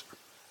those.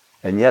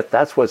 And yet,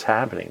 that's what's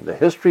happening. The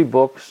history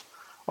books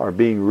are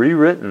being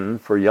rewritten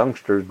for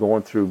youngsters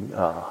going through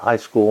high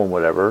school and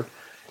whatever,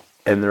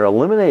 and they're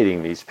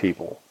eliminating these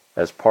people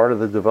as part of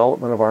the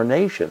development of our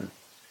nation.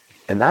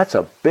 And that's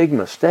a big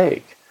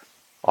mistake.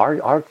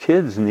 Our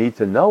kids need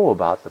to know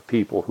about the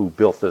people who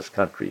built this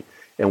country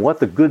and what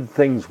the good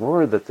things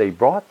were that they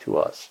brought to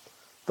us.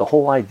 The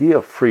whole idea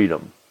of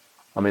freedom.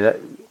 I mean,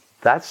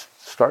 that's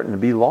starting to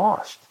be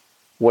lost.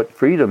 What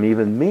freedom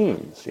even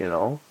means, you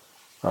know.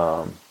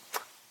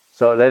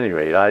 So at any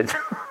rate, I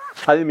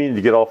didn't mean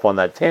to get off on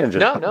that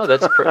tangent. No,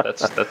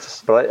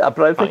 that's. But I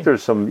think fine.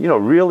 there's some,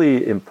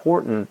 really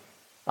important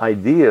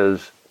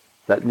ideas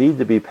that need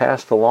to be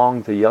passed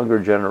along to younger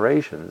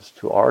generations,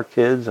 to our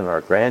kids and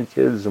our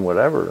grandkids and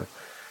whatever.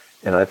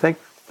 And I think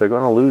they're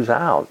going to lose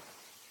out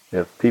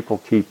if people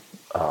keep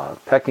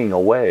pecking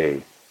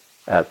away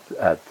at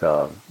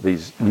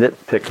these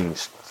nitpicking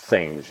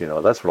things.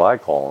 That's what I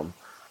call them.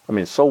 I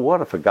mean, so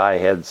what if a guy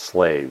had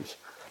slaves?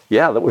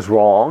 Yeah, that was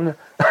wrong,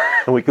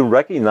 and we can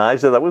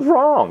recognize that was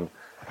wrong.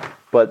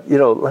 But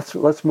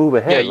let's move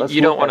ahead. Yeah,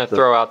 you don't want to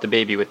throw out the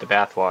baby with the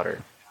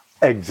bathwater.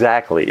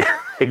 Exactly,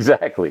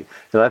 exactly.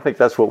 And I think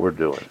that's what we're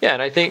doing. Yeah,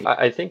 and I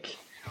think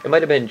it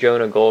might have been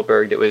Jonah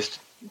Goldberg that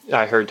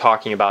I heard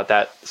talking about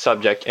that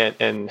subject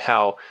and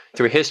how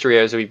through history,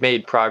 as we've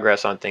made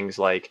progress on things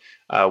like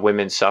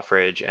women's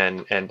suffrage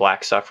and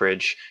black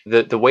suffrage,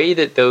 the way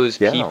that those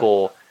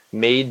people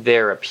made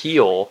their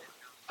appeal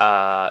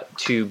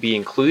to be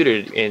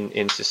included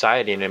in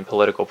society and in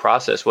political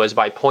process was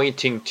by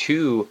pointing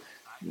to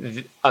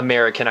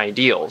American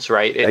ideals,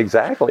 right?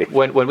 Exactly.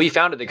 When we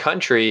founded the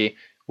country,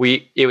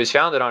 it was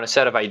founded on a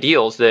set of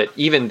ideals that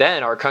even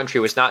then our country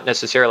was not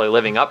necessarily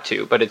living up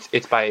to. But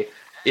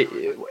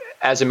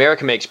as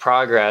America makes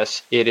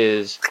progress, it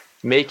is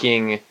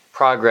making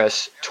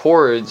progress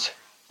towards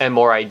a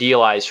more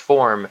idealized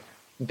form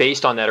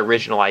based on that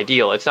original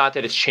ideal. It's not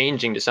that it's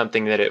changing to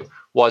something that it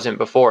wasn't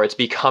before. It's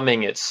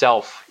becoming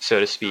itself, so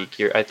to speak.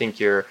 I think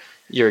you're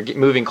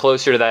moving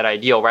closer to that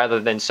ideal rather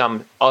than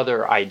some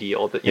other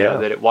ideal that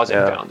that it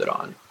wasn't founded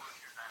on.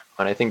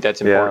 And I think that's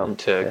important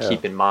to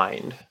keep in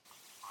mind.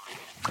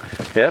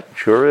 Yep,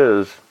 sure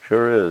is.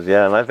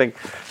 Yeah, and I think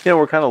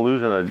we're kind of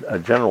losing a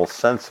general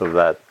sense of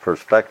that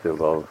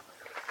perspective of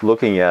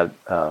looking at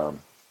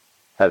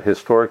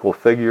historical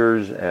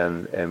figures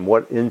and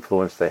what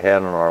influence they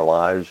had on our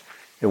lives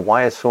and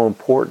why it's so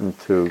important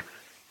to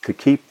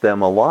keep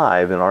them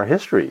alive in our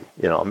history.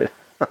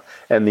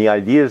 And the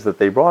ideas that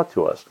they brought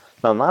to us.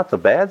 Now, not the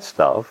bad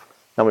stuff.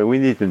 I mean, we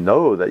need to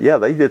know that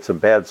they did some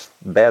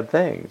bad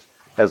things,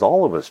 as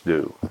all of us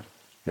do.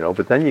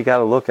 But then you got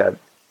to look at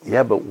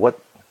but what.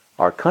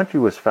 Our country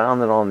was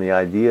founded on the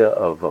idea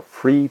of a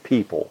free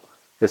people.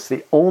 It's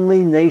the only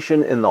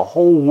nation in the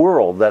whole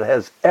world that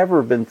has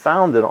ever been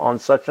founded on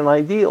such an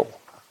ideal.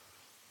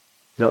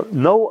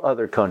 No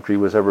other country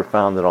was ever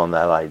founded on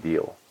that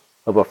ideal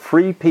of a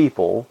free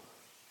people,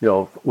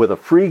 with a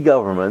free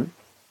government,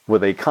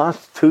 with a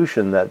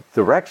constitution that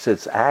directs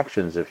its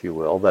actions, if you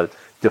will, that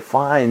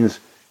defines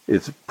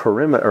its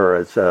perimeter,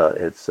 its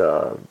boundaries,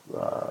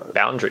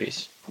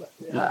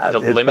 its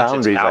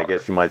boundaries, I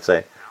guess you might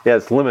say. Yeah,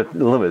 it's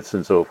limits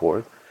and so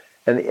forth.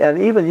 And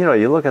even,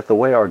 you look at the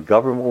way our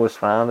government was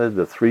founded,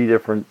 the three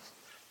different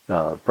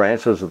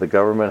branches of the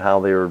government, how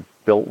they were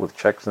built with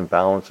checks and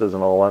balances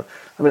and all that.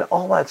 I mean,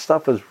 all that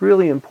stuff is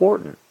really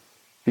important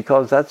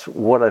because that's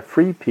what a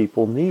free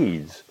people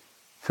needs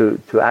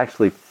to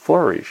actually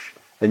flourish.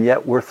 And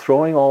yet we're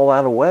throwing all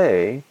that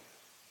away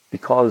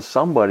because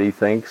somebody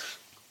thinks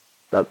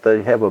that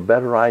they have a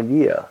better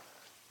idea,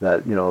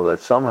 that,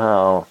 that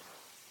somehow...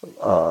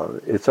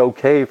 it's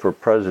okay for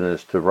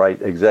presidents to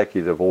write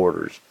executive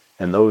orders,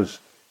 and those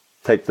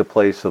take the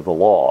place of the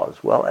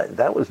laws. Well,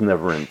 that was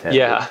never intended.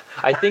 Yeah,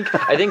 I think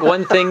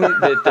one thing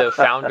that the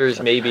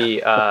founders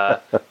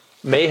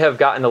may have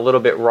gotten a little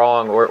bit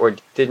wrong or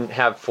didn't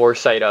have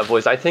foresight of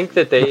was I think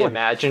that they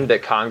imagined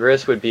that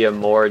Congress would be a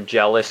more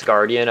jealous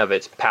guardian of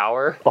its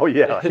power. Oh,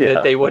 yeah.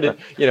 That they wouldn't,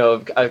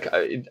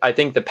 I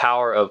think the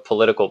power of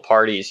political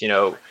parties,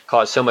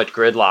 caused so much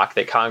gridlock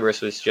that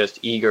Congress was just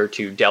eager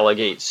to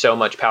delegate so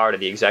much power to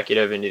the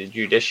executive and to the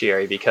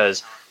judiciary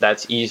because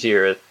that's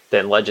easier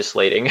than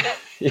legislating.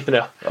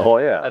 Oh,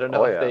 yeah. I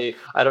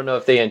don't know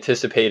if they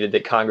anticipated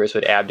that Congress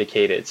would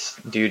abdicate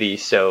its duty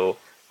so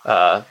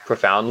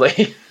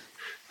profoundly.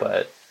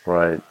 But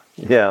right,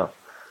 yeah.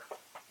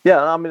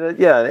 I mean,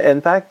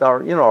 in fact,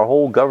 our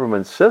whole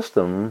government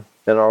system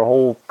and our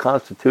whole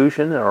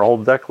Constitution and our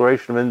whole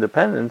Declaration of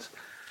Independence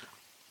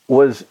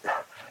was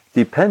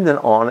dependent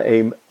on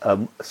a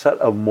set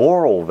of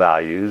moral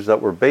values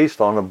that were based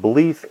on a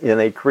belief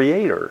in a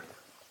creator.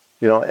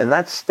 And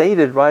that's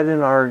stated right in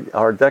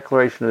our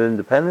Declaration of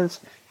Independence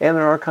and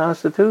in our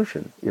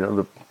Constitution.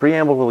 The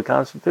preamble of the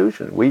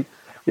Constitution.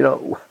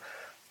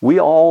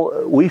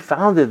 We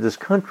founded this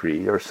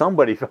country, or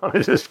somebody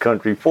founded this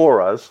country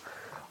for us,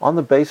 on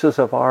the basis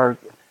of our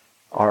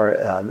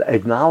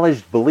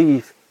acknowledged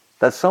belief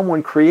that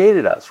someone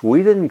created us.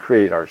 We didn't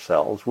create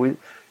ourselves. We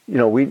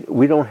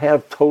don't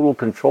have total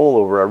control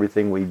over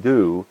everything we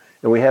do,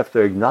 and we have to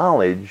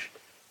acknowledge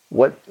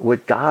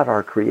what God,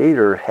 our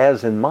Creator,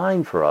 has in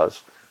mind for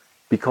us,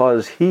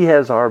 because He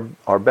has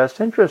our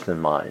best interest in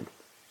mind,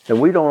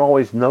 and we don't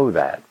always know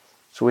that.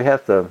 So we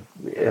have to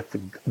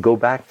go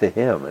back to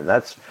Him, and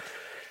that's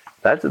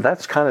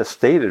that's kind of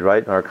stated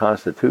right in our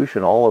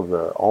Constitution. All of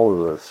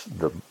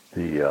the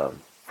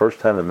first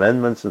 10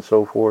 amendments and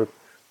so forth,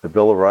 the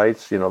Bill of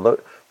Rights.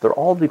 They're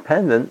all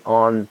dependent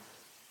on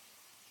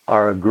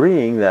our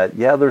agreeing that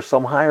there's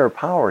some higher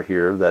power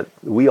here that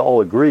we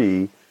all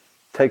agree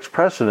takes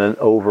precedent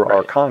over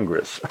our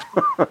Congress,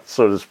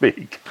 so to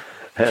speak.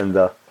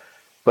 And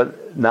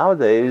but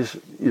nowadays,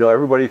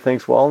 everybody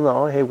thinks, well,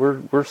 no, hey,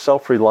 we're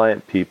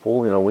self-reliant people.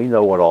 We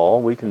know it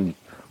all. We can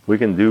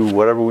do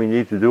whatever we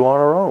need to do on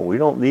our own. We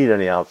don't need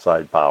any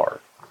outside power.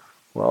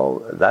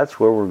 Well, that's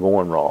where we're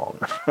going wrong.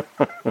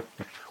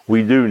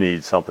 We do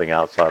need something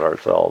outside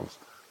ourselves.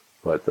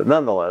 But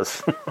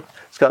nonetheless,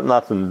 it's got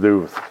nothing to do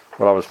with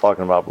what I was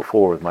talking about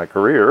before with my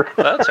career.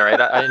 That's all right.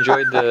 I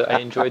enjoyed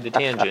the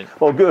tangent.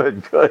 Well,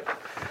 good.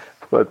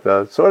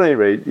 But so at any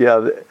rate,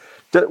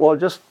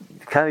 just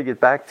kind of get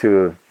back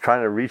to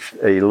trying to reach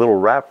a little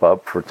wrap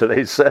up for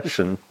today's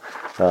session.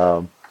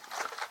 The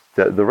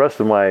rest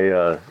of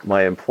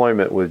my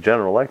employment with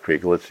General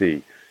Electric. Let's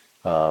see.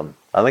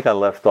 I think I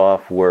left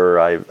off where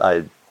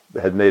I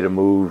had made a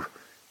move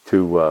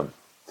to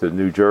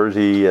New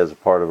Jersey as a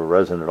part of a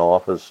resident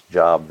office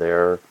job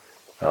there,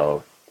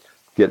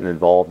 getting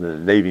involved in the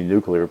Navy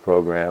nuclear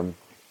program,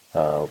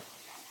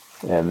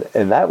 and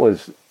that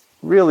was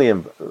really,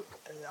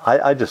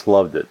 I just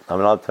loved it. I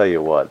mean, I'll tell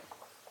you what,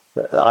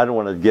 I don't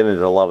want to get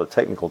into a lot of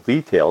technical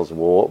details of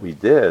what we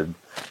did,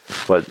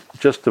 but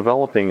just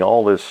developing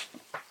all this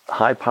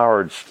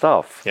high-powered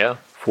stuff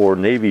for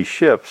Navy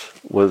ships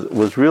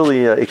was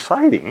really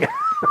exciting.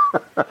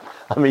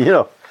 I mean,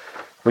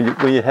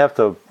 when you have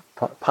to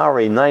power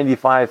a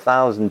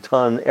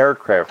 95,000-ton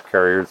aircraft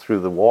carrier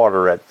through the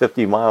water at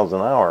 50 miles an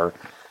hour,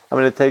 I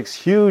mean, it takes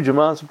huge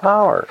amounts of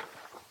power.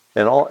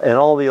 And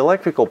all the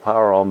electrical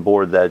power on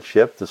board that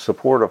ship to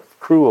support a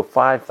crew of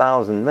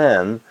 5,000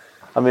 men,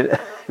 I mean, it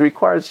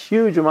requires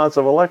huge amounts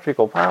of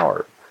electrical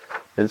power.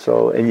 And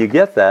you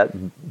get that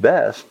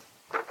best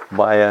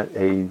by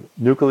a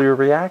nuclear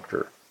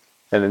reactor.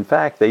 And in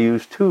fact, they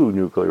use 2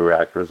 nuclear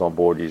reactors on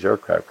board these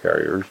aircraft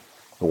carriers,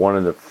 one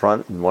in the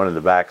front and one in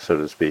the back, so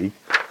to speak.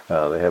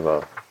 They have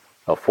a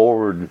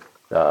forward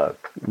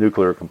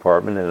nuclear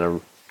compartment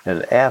and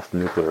an aft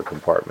nuclear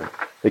compartment.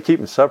 They keep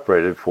them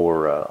separated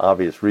for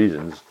obvious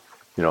reasons,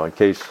 in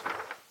case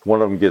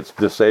one of them gets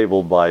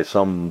disabled by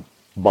some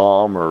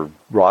bomb or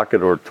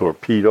rocket or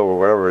torpedo or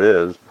whatever it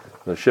is,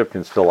 the ship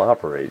can still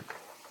operate.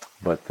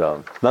 But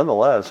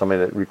nonetheless, I mean,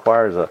 it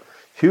requires a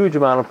huge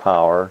amount of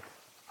power.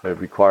 It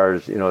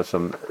requires,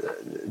 some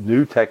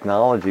new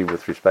technology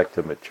with respect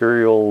to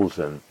materials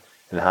and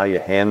how you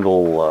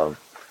handle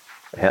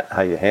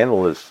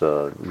this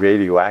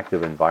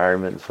radioactive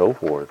environment and so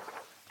forth.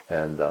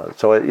 And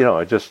so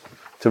it just,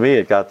 to me,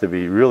 it got to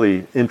be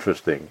really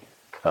interesting,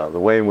 the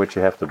way in which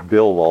you have to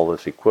build all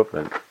this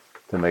equipment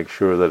to make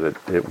sure that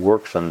it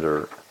works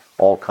under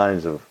all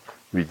kinds of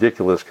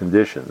ridiculous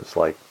conditions,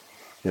 like,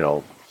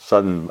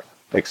 sudden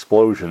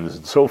explosions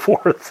and so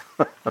forth.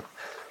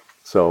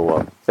 So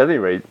at any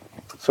rate,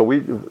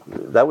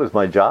 that was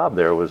my job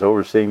there, was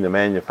overseeing the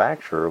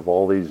manufacture of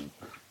all these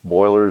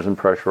boilers and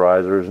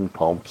pressurizers and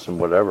pumps and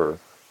whatever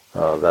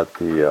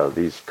that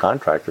these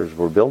contractors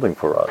were building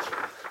for us.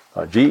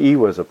 GE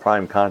was a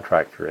prime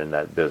contractor in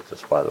that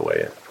business, by the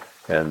way,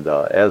 and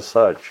as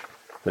such,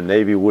 the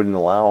Navy wouldn't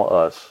allow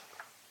us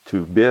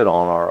to bid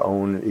on our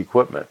own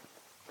equipment.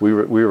 We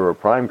were a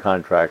prime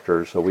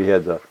contractor, so we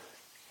had to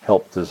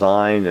help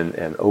design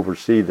and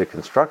oversee the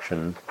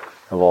construction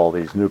of all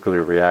these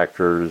nuclear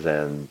reactors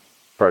and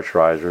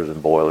pressurizers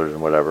and boilers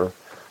and whatever.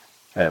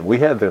 And we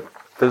had the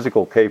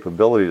physical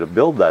capability to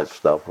build that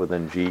stuff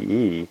within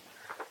GE,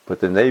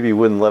 but the Navy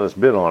wouldn't let us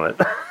bid on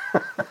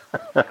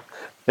it.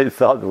 They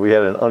thought that we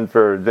had an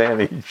unfair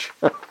advantage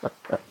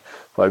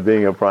by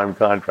being a prime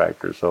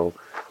contractor. So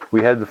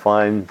we had to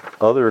find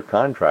other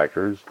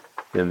contractors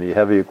in the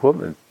heavy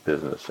equipment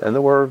business. And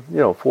there were,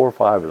 4 or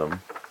 5 of them.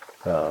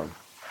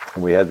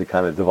 And we had to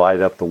kind of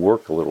divide up the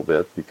work a little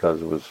bit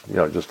because it was,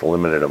 just a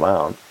limited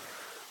amount.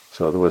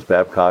 So there was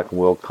Babcock and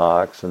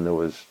Wilcox, and there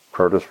was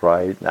Curtiss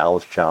Wright, and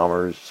Alice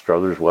Chalmers,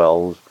 Struthers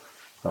Wells.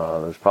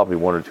 There's probably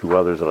 1 or 2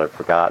 others that I've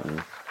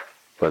forgotten.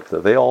 But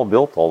they all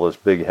built all this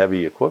big,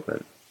 heavy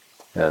equipment.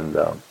 And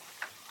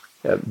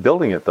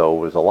building it, though,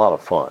 was a lot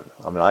of fun.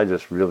 I mean, I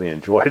just really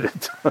enjoyed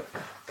it.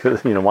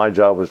 Because, my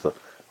job was to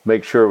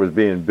make sure it was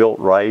being built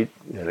right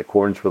in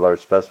accordance with our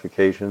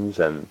specifications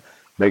and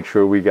make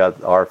sure we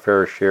got our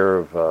fair share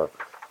of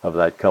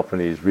that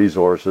company's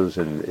resources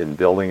in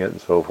building it and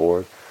so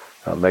forth.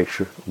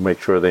 Make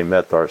sure they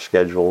met our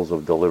schedules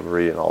of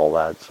delivery and all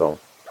that. So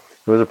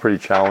it was a pretty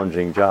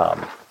challenging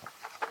job.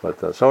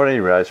 But so at any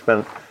rate, I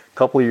spent a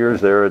couple of years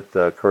there at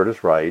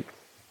Curtiss Wright.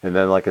 And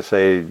then, like I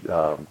say,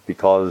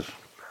 because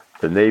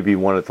the Navy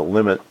wanted to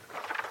limit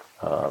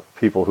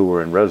people who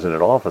were in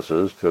resident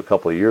offices to a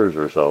couple of years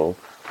or so,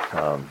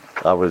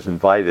 I was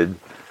invited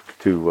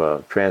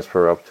to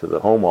transfer up to the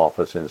home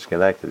office in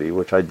Schenectady,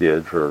 which I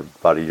did for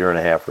about 1.5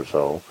 years or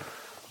so.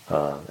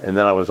 And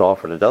then I was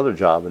offered another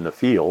job in the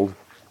field,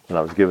 and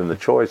I was given the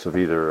choice of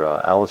either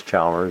Alice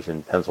Chalmers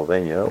in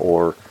Pennsylvania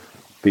or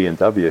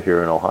B&W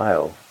here in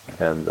Ohio,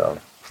 and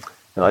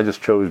I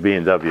just chose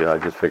B&W. I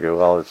just figured,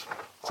 well, it's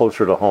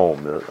closer to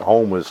home.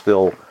 Home was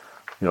still,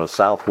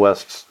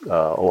 Southwest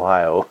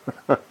Ohio.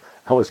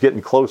 I was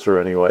getting closer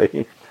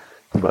anyway,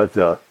 but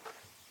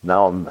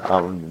now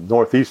I'm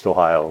Northeast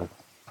Ohio.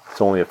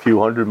 It's only a few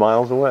hundred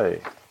miles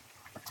away.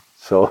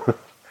 So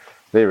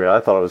anyway, I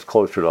thought it was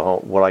closer to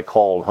home, what I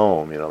called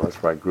home.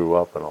 That's where I grew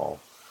up and all.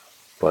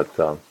 But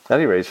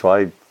anyway, so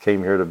I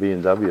came here to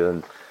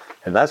B&W,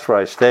 and that's where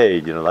I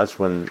stayed.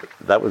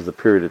 That was the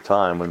period of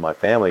time when my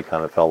family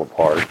kind of fell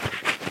apart.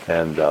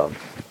 And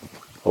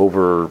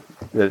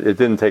it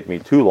didn't take me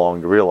too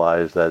long to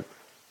realize that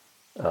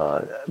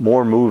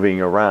more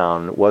moving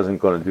around wasn't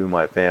going to do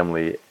my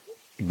family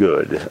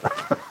good.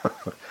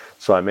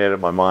 So I made up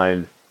my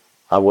mind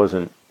I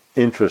wasn't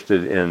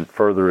interested in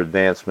further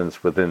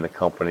advancements within the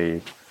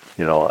company.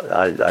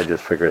 I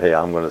just figured, hey,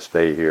 I'm going to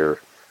stay here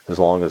as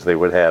long as they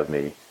would have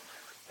me.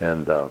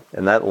 And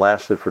that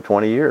lasted for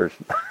 20 years.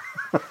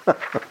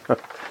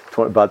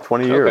 About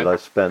 20 years I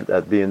spent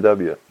at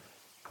B&W.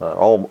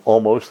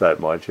 Almost that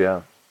much,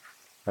 yeah.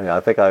 I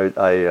think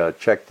I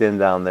checked in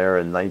down there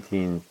in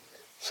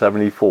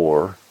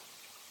 1974,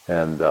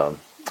 and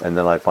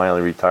then I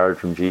finally retired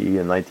from GE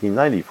in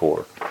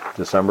 1994,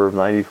 December of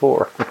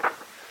 94.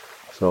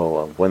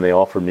 So when they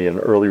offered me an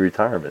early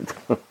retirement.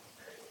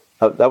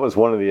 That was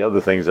one of the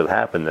other things that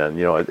happened then.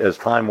 As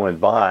time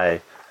went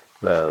by,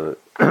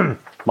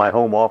 my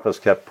home office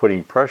kept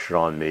putting pressure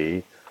on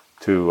me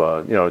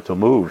to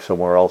move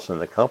somewhere else in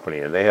the company,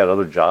 and they had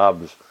other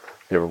jobs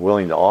they were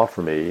willing to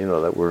offer me,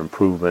 that were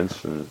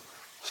improvements and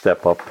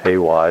step up pay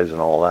wise and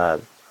all that.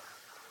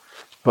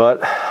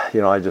 But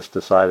I just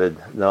decided,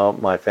 no,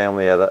 my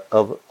family had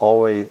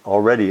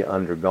already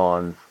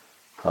undergone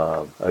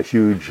a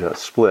huge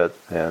split,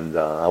 and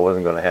I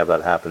wasn't going to have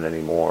that happen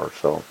anymore.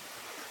 So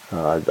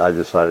I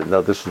decided,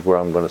 no, this is where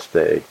I'm going to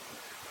stay,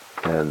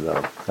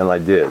 and I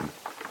did,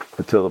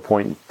 until the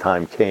point in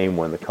time came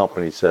when the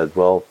company said,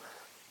 well,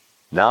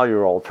 now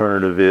your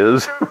alternative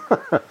is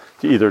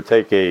to either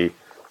take a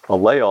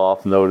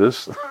layoff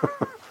notice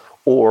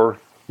or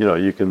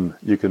you can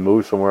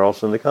move somewhere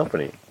else in the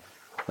company.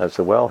 I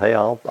said, well, hey,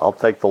 I'll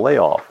take the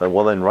layoff. And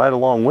well, then right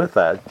along with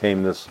that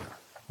came this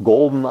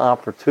golden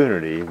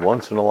opportunity,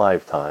 once in a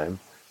lifetime,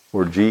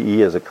 where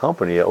GE as a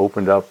company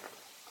opened up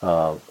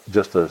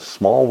just a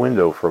small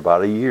window for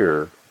about a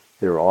year.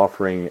 They were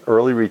offering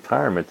early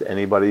retirement to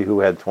anybody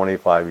who had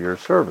 25 years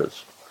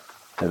service.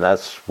 And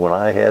that's when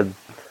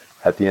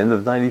at the end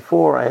of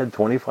 94, I had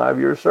 25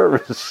 years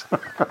service.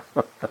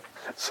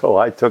 So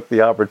I took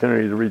the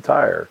opportunity to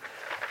retire.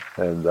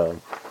 And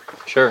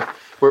sure.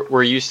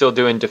 Were you still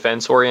doing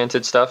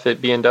defense-oriented stuff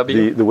at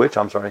B&W? The which?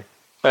 I'm sorry.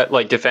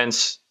 Like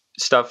defense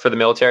stuff for the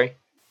military?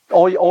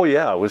 Oh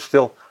yeah, it was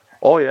still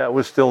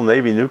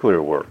Navy nuclear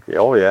work.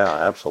 Oh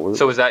yeah, absolutely.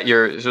 So was that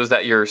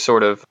your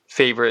sort of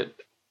favorite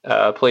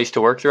place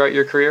to work throughout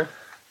your career?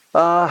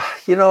 I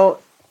don't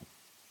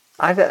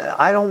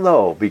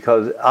know,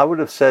 because I would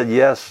have said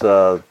yes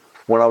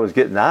when I was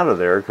getting out of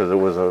there, because it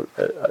was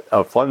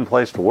a fun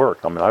place to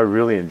work. I mean, I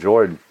really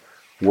enjoyed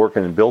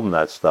working and building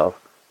that stuff.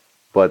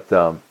 But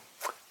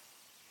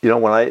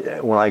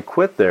when I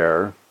quit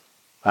there,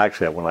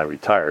 actually when I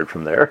retired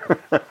from there,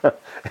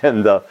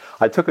 and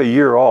I took a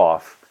year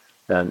off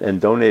and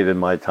donated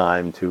my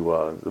time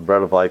to the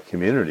Bread of Life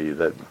community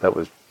that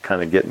was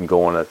kind of getting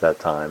going at that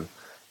time.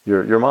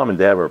 Your mom and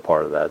dad were a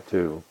part of that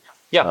too.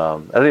 Yeah.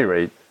 At any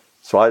rate,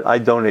 so I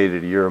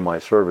donated a year of my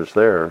service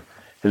there,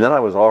 and then I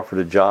was offered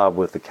a job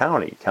with the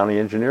county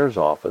engineer's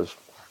office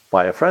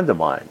by a friend of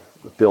mine,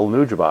 Bill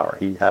Nuggebauer.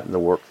 He happened to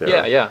work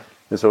there. Yeah.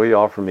 And so he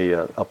offered me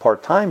a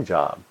part-time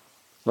job.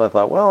 And I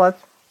thought, well, that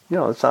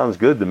sounds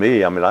good to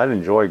me. I mean, I'd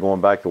enjoy going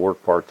back to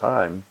work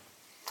part-time.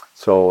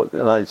 So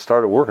then I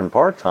started working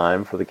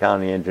part-time for the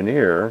county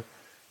engineer,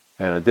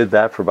 and I did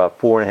that for about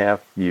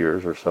 4.5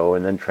 years or so,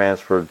 and then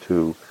transferred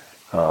to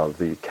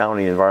the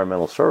county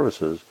environmental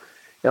services.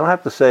 And I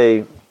have to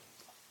say,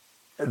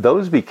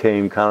 those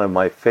became kind of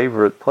my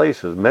favorite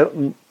places,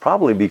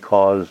 probably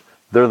because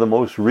they're the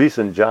most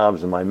recent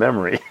jobs in my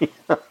memory.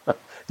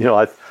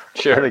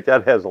 Sure. I think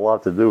that has a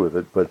lot to do with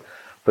it. But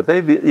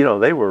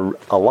they were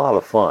a lot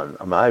of fun.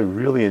 I mean, I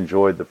really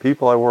enjoyed the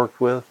people I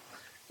worked with,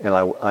 and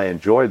I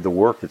enjoyed the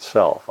work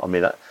itself. I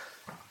mean,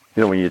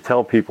 when you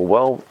tell people,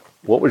 well,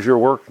 what was your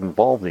work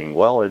involving?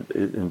 Well, it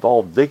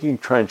involved digging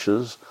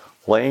trenches,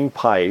 laying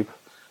pipe,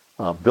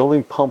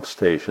 building pump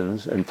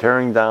stations, and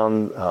tearing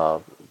down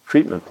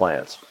treatment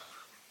plants.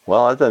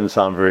 Well, that doesn't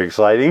sound very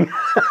exciting.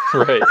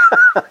 Right.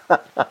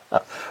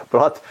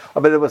 But I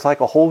mean, it was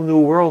like a whole new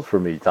world for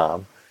me,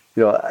 Tom.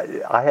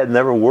 I had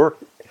never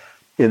worked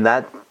in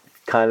that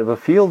kind of a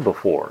field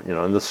before,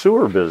 in the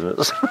sewer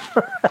business.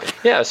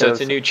 Yeah, so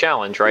it's a new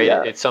challenge, right?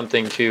 Yeah. It's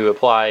something to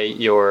apply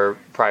your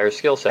prior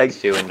skill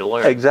sets to and to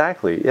learn.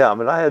 Exactly. Yeah, I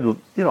mean, I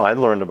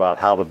learned about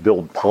how to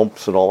build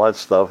pumps and all that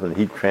stuff and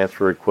heat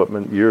transfer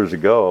equipment years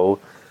ago,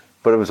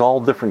 but it was all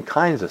different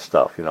kinds of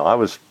stuff. I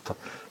was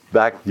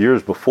back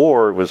years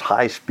before, it was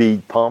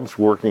high-speed pumps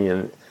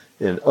working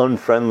in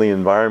unfriendly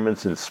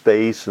environments in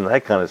space and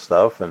that kind of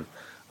stuff, and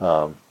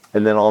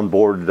then on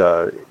board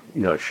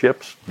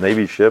ships,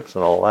 Navy ships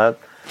and all that.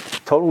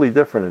 Totally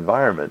different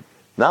environment.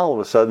 Now all of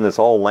a sudden it's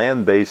all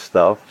land-based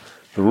stuff.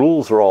 The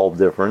rules are all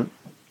different,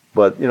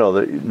 but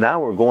now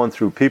we're going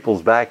through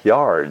people's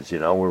backyards.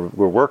 We're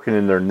working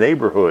in their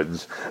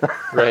neighborhoods,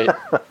 right?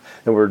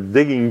 And we're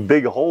digging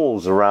big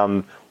holes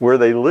around where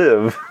they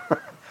live.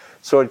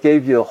 So it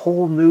gave you a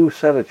whole new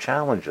set of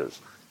challenges.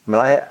 I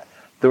mean,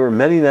 there were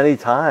many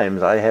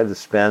times I had to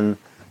spend,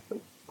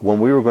 when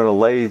we were going to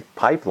lay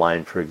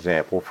pipeline, for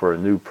example, for a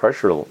new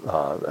pressure,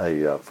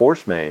 a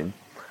force main.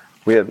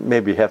 We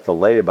maybe have to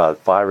lay about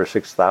 5,000 or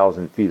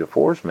 6,000 feet of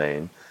force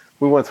main.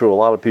 We went through a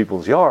lot of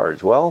people's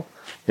yards. Well,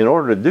 in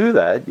order to do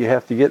that, you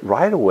have to get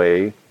right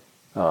away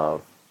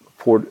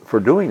for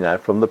doing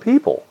that from the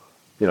people.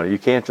 You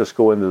can't just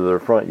go into their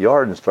front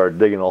yard and start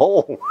digging a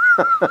hole.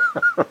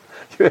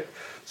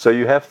 So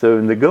you have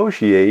to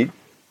negotiate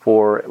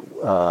for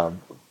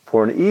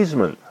an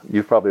easement.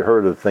 You've probably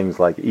heard of things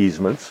like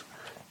easements.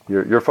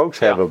 Your folks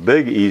have a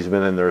big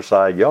easement in their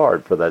side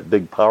yard for that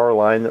big power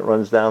line that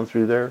runs down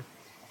through there.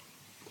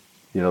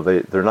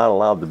 They're not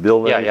allowed to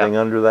build anything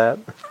under that.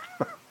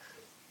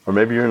 Or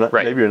maybe you're not.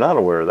 Right. Maybe you're not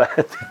aware of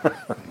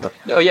that.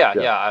 Oh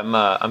yeah.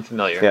 I'm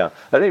familiar. Yeah.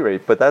 At any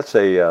rate, but that's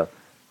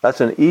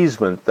an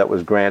easement that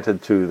was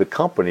granted to the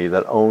company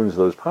that owns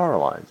those power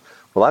lines.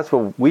 Well, that's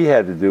what we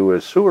had to do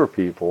as sewer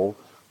people.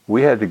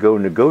 We had to go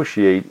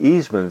negotiate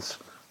easements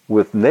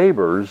with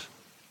neighbors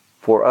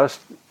for us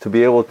to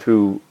be able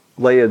to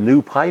lay a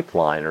new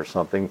pipeline or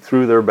something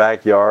through their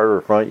backyard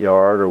or front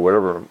yard or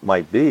whatever it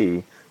might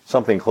be,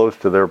 something close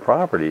to their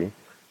property.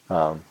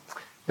 And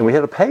we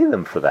had to pay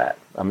them for that.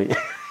 I mean,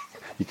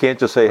 you can't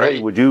just say,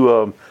 hey, would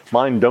you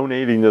mind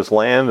donating this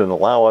land and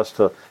allow us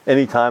to,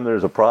 anytime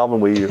there's a problem,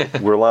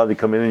 we're allowed to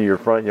come in your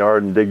front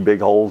yard and dig big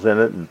holes in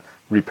it and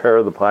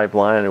repair the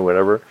pipeline or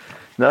whatever.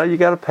 No, you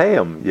got to pay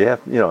them. You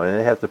have, and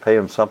they have to pay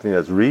them something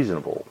that's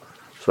reasonable.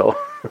 So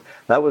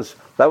that was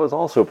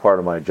also part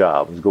of my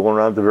job, was going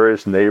around to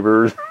various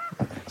neighbors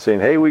saying,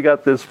 hey, we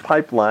got this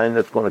pipeline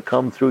that's going to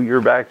come through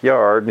your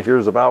backyard, and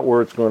here's about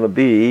where it's going to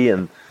be,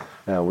 and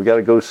we got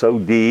to go so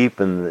deep,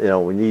 and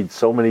we need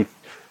so many,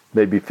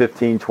 maybe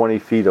 15, 20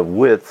 feet of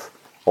width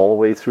all the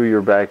way through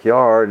your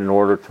backyard in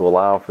order to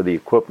allow for the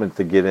equipment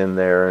to get in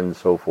there and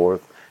so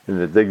forth, and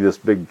to dig this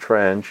big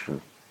trench.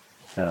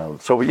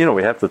 And so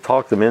we have to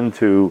talk them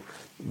into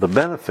the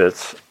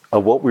benefits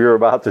of what we were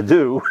about to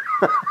do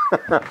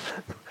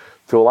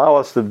to allow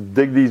us to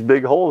dig these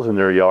big holes in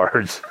their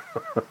yards.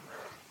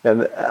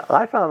 And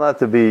I found that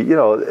to be,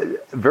 a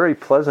very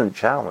pleasant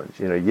challenge.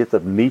 You get to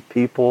meet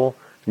people,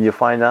 and you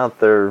find out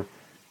they're,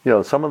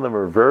 some of them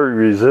are very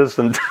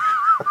resistant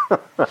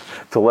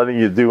to letting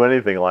you do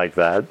anything like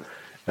that.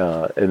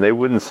 And they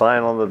wouldn't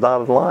sign on the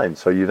dotted line.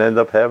 So you'd end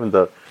up having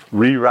to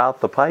reroute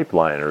the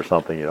pipeline or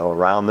something,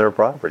 around their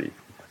property.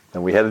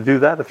 And we had to do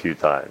that a few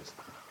times.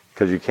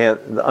 Because you can't,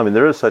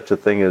 there is such a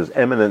thing as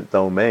eminent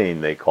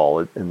domain, they call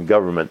it in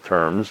government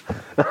terms,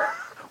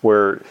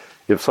 where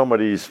if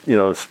somebody's,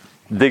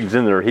 digs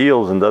in their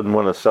heels and doesn't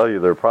want to sell you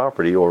their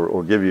property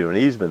or give you an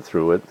easement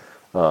through it,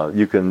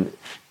 you can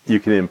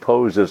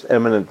impose this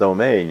eminent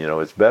domain.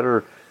 It's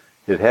better.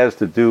 It has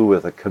to do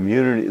with a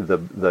community,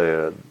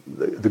 the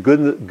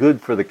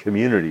good for the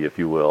community, if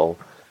you will,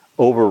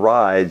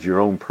 overrides your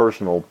own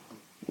personal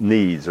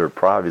needs or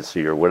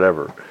privacy or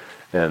whatever,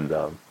 and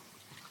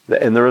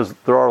there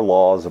are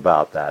laws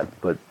about that,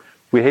 but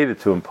we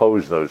hated to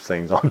impose those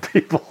things on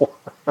people.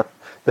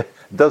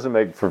 It doesn't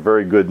make for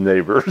very good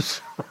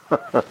neighbors.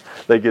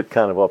 They get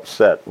kind of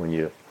upset when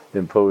you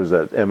impose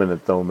that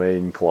eminent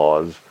domain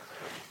clause.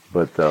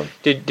 But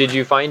did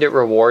you find it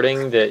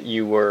rewarding that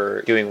you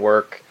were doing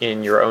work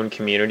in your own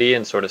community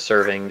and sort of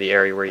serving the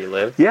area where you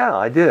lived? Yeah,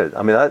 I did.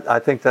 I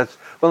think that's,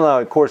 well, now,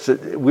 of course,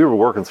 we were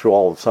working through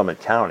all of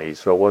Summit County,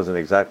 so it wasn't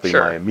exactly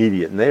my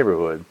immediate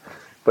neighborhood.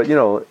 But,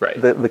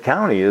 the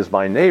county is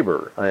my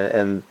neighbor,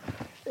 and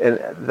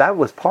that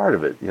was part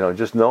of it,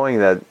 just knowing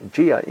that,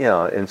 gee,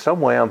 in some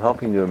way I'm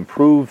helping to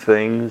improve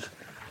things,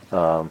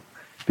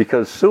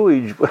 because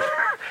sewage,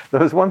 there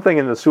was one thing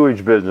in the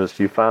sewage business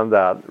you found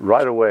out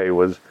right away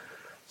was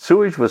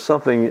sewage was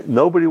something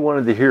nobody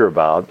wanted to hear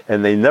about,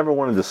 and they never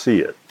wanted to see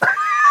it.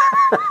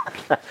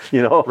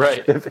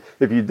 Right.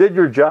 If you did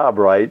your job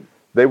right,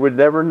 they would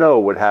never know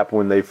what happened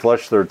when they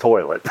flushed their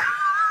toilet.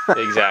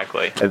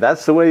 Exactly. And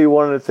that's the way you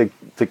wanted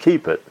to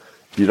keep it.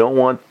 You don't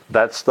want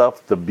that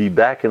stuff to be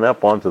backing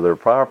up onto their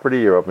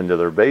property or up into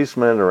their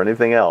basement or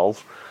anything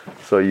else.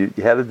 So you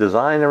had to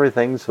design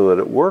everything so that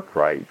it worked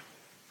right,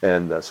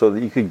 and so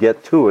that you could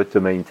get to it to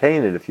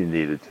maintain it if you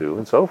needed to,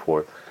 and so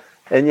forth.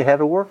 And you had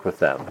to work with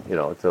them,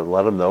 to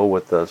let them know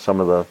what some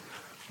of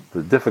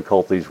the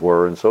difficulties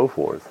were and so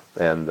forth.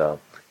 And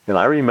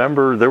I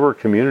remember there were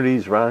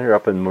communities around here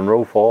up in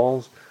Monroe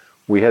Falls.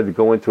 We had to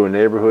go into a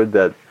neighborhood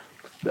that,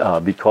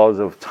 because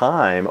of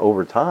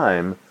over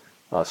time,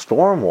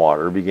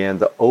 stormwater began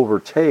to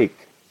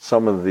overtake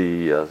some of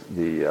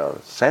the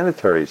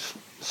sanitary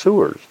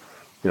sewers.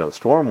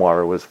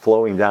 stormwater was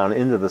flowing down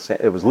into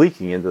it was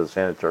leaking into the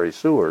sanitary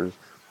sewers,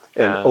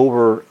 and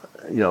over,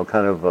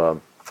 kind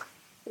of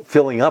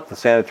filling up the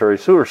sanitary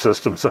sewer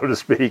system, so to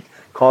speak,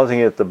 causing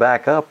it to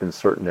back up in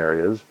certain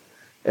areas.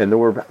 And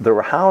there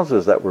were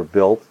houses that were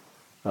built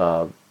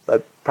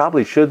that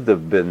probably shouldn't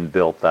have been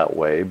built that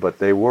way, but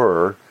they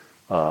were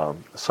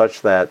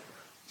such that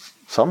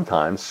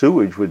sometimes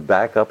sewage would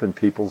back up in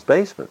people's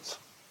basements.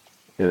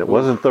 And it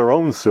wasn't their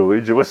own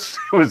sewage, it was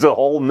the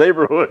whole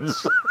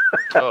neighborhood's.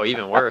 Oh,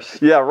 even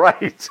worse. Yeah,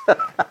 right.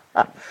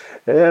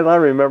 And I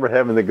remember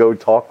having to go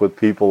talk with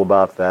people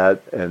about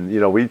that. And,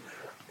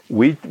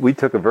 we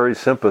took a very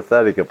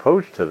sympathetic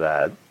approach to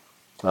that.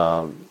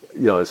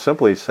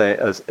 Simply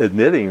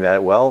admitting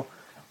that, well,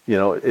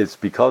 it's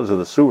because of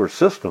the sewer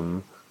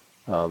system,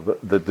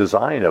 the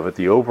design of it,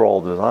 the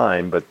overall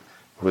design, but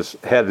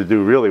had to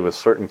do really with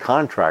certain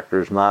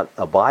contractors not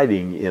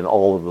abiding in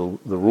all of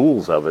the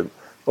rules of it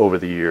over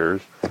the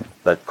years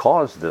that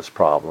caused this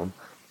problem.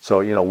 So,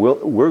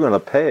 we're going to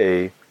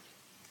pay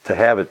to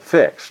have it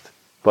fixed,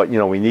 but,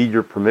 we need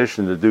your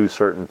permission to do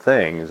certain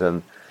things.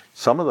 And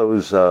some of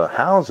those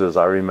houses,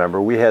 I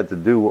remember, we had to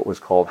do what was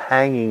called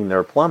hanging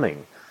their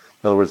plumbing.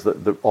 In other words,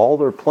 all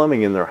their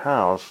plumbing in their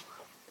house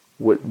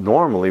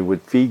normally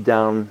would feed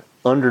down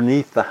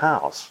underneath the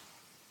house.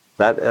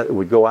 That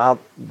would go out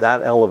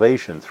that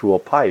elevation through a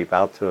pipe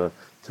out to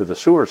the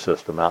sewer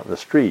system out in the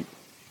street.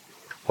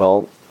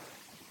 Well,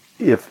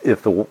 if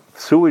the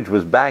sewage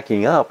was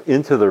backing up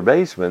into their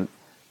basement,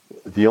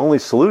 the only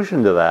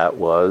solution to that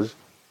was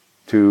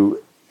to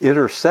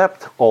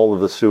intercept all of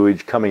the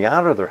sewage coming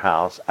out of their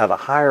house at a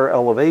higher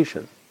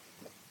elevation.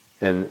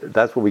 And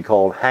that's what we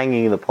called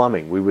hanging the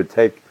plumbing. We would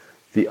take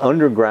the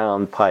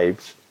underground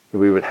pipes,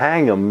 we would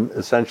hang them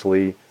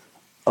essentially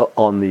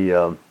on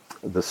the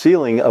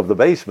ceiling of the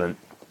basement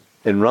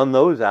and run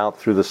those out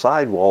through the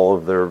sidewall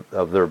of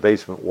their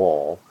basement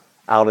wall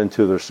out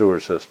into their sewer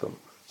system.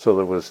 So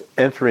that it was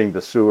entering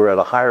the sewer at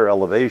a higher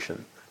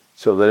elevation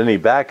so that any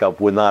backup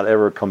would not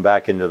ever come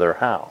back into their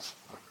house.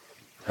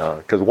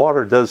 Because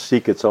water does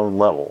seek its own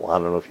level. I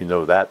don't know if you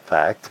know that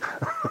fact.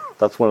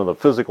 That's one of the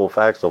physical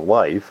facts of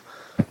life.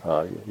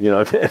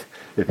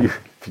 If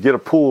you get a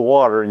pool of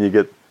water and you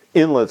get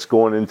inlets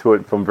going into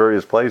it from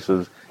various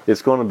places,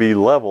 it's going to be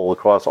level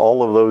across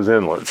all of those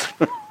inlets.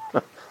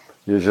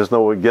 There's just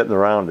no way of getting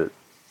around it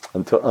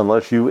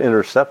unless you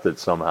intercept it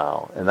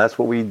somehow. And that's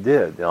what we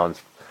did.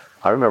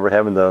 I remember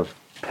having to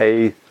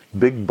pay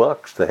big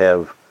bucks to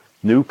have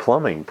new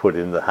plumbing put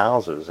in the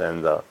houses.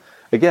 And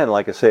again,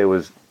 like I say, it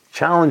was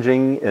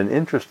challenging and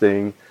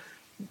interesting,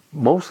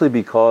 mostly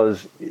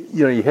because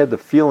you had the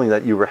feeling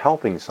that you were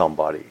helping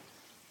somebody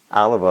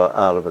out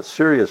of a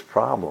serious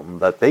problem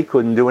that they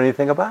couldn't do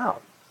anything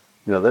about.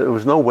 There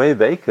was no way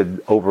they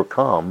could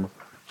overcome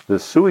the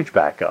sewage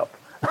backup.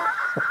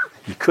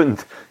 You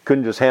couldn't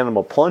just hand them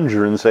a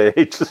plunger and say,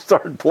 "Hey, just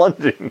start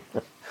plunging,"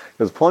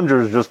 because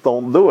plungers just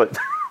don't do it.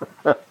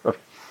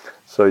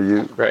 So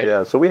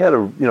so we had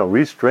to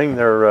restring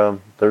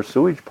their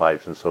sewage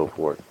pipes and so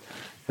forth.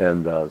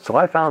 And so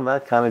I found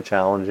that kind of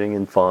challenging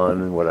and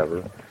fun and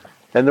whatever.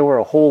 And there were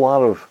a whole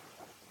lot of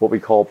what we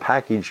call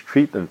package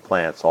treatment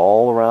plants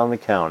all around the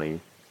county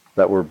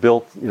that were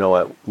built,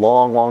 a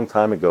long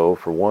time ago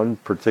for one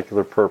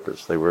particular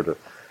purpose. They were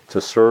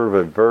to serve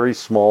a very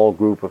small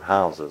group of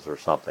houses or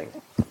something.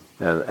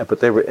 But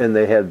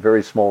they had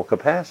very small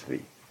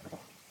capacity.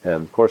 And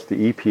of course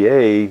the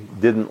EPA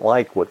didn't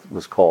like what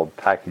was called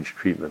package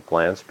treatment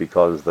plants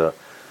because the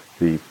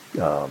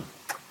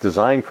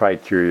design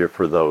criteria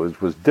for those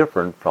was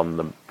different from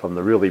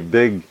the really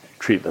big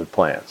treatment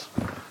plants.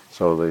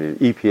 So the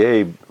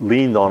EPA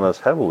leaned on us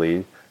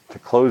heavily to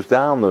close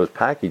down those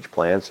package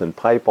plants and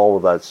pipe all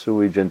of that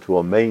sewage into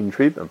a main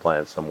treatment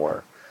plant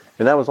somewhere.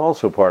 And that was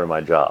also part of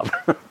my job.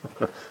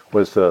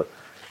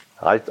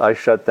 I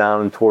shut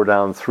down and tore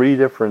down 3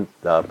 different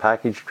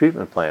package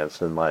treatment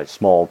plants in my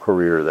small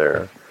career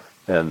there.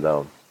 And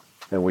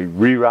we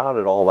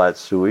rerouted all that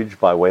sewage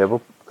by way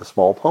of a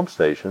small pump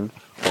station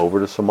over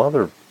to some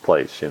other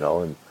place,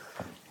 and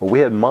we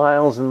had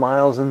miles and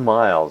miles and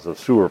miles of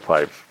sewer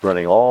pipes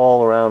running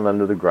all around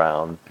under the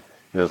ground.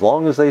 And as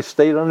long as they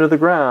stayed under the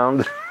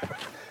ground,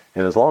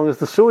 and as long as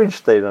the sewage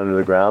stayed under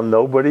the ground,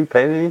 nobody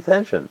paid any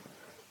attention,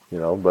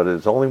 but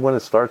it's only when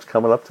it starts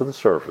coming up to the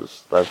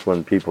surface, that's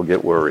when people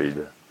get worried.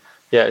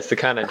 Yeah, it's the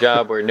kind of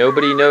job where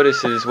nobody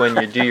notices when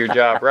you do your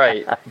job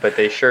right, but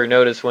they sure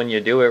notice when you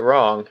do it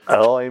wrong.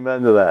 Oh,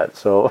 amen to that.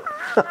 So,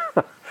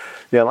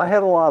 and I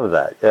had a lot of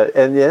that.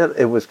 And yet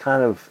it was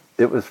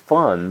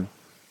fun.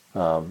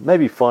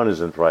 Maybe fun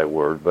isn't the right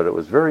word, but it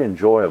was very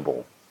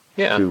enjoyable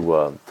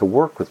to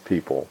work with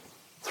people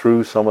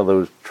through some of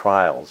those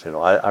trials.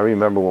 I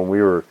remember when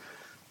we were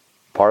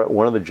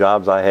one of the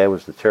jobs I had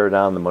was to tear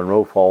down the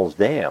Monroe Falls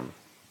Dam.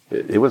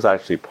 It was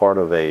actually part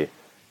of a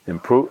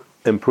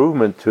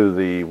improvement to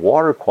the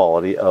water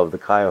quality of the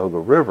Cuyahoga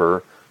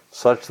River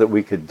such that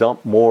we could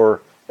dump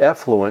more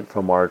effluent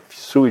from our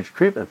sewage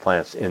treatment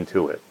plants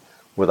into it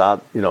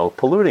without,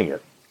 polluting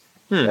it.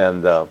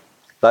 And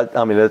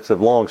it's a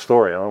long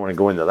story. I don't want to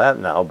go into that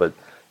now, but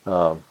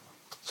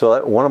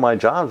So one of my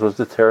jobs was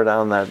to tear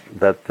down that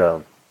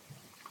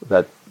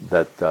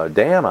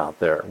dam out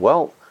there.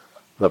 Well,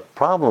 the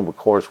problem, of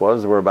course,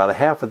 was there were about a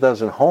half a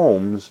dozen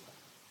homes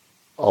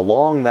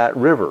along that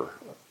river,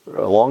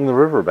 along the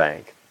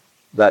riverbank,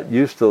 that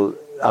used to.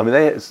 I mean,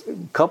 a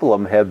couple of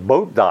them had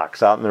boat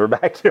docks out in their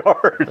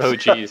backyards. Oh,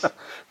 geez.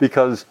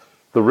 Because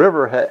the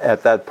river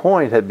at that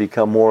point had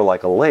become more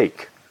like a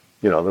lake.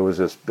 You know, there was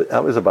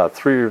that was about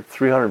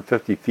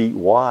 350 feet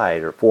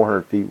wide or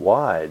 400 feet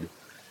wide.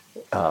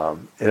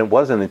 And it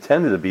wasn't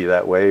intended to be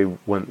that way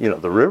when,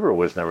 the river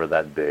was never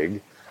that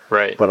big.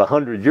 Right. But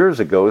 100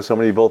 years ago,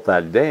 somebody built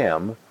that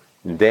dam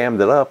and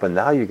dammed it up, and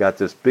now you got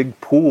this big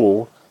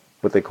pool,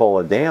 what they call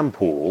a dam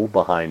pool,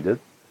 behind it.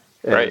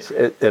 And right.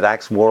 It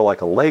acts more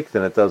like a lake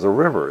than it does a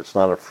river. It's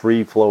not a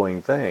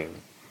free-flowing thing.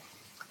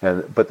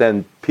 But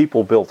then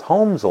people built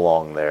homes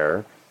along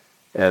there,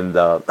 and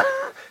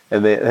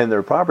and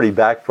their property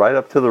backed right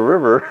up to the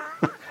river,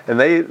 and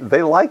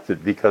they liked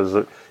it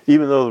because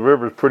even though the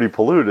river's pretty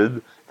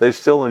polluted, they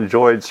still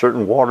enjoyed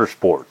certain water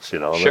sports.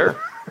 Sure.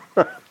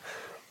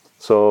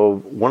 So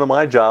one of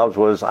my jobs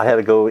was I had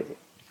to go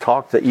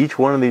talk to each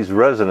one of these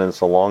residents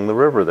along the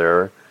river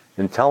there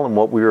and tell them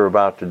what we were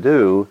about to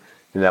do,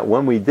 and that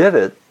when we did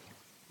it,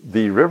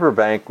 the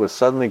riverbank was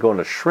suddenly going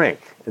to shrink.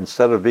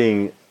 Instead of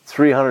being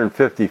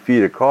 350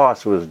 feet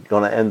across, it was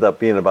going to end up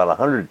being about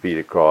 100 feet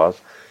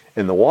across,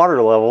 and the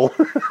water level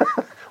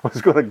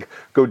was going to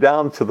go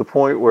down to the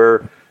point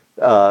where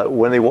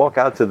when they walk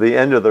out to the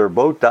end of their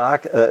boat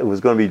dock, it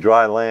was going to be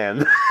dry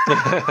land.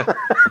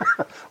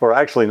 Or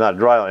actually not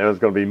dry land, it was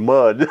going to be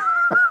mud.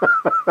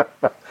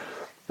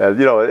 And,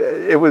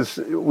 it was,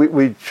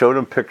 we showed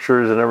them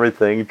pictures and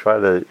everything, try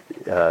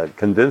to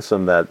convince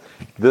them that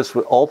this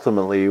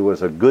ultimately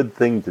was a good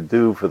thing to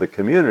do for the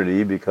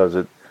community because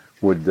it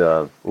would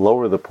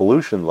lower the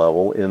pollution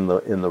level in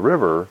the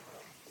river,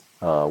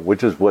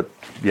 which is what,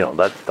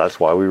 that's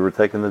why we were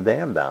taking the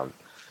dam down.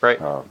 Right.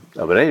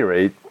 But at any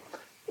rate,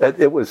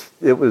 it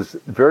was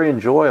very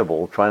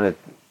enjoyable trying to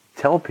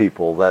tell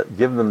people that,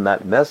 give them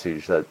that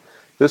message that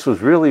this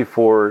was really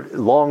for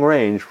long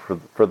range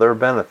for their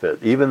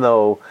benefit, even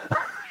though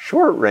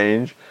short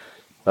range,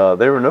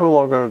 they were no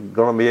longer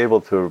going to be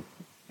able to,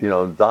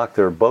 dock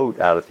their boat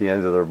out at the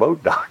end of their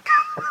boat dock.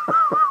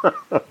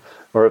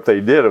 Or if they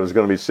did, it was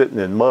going to be sitting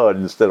in mud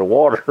instead of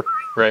water.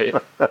 Right.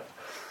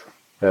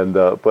 And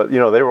but they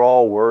were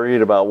all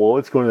worried about, well,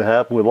 what's going to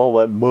happen with all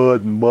that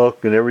mud and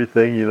muck and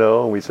everything,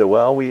 And we said,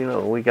 well,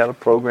 we got a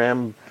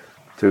program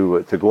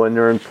to go in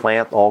there and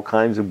plant all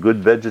kinds of good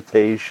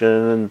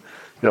vegetation,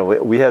 and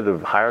we had to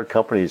hire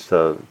companies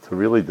to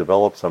really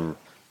develop some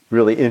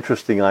really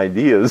interesting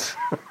ideas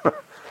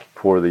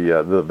for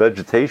the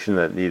vegetation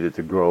that needed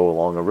to grow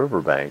along a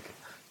riverbank.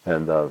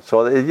 And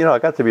so it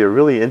got to be a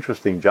really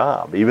interesting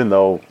job, even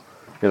though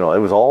it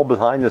was all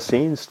behind the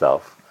scenes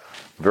stuff.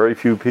 Very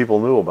few people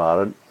knew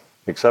about it,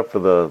 except for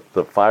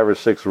the 5 or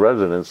 6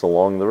 residents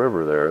along the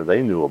river there.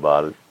 They knew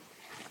about it,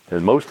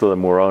 and most of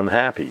them were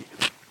unhappy.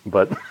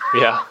 But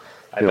yeah,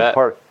 I bet.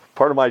 Part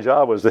of my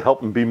job was to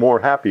help them be more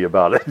happy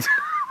about it.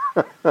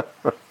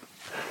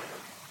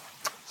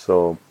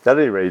 So at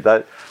any rate,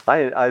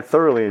 I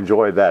thoroughly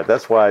enjoyed that.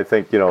 That's why I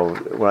think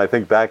when I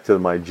think back to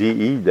my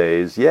GE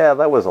days, yeah,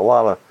 that was a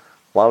lot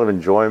of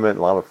enjoyment,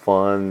 a lot of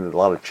fun, a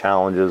lot of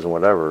challenges and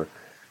whatever.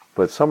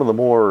 But some of the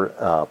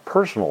more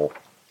personal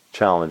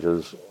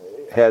challenges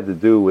had to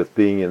do with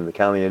being in the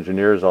county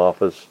engineer's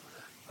office,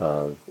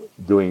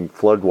 doing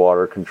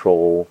floodwater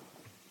control,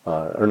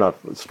 or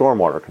not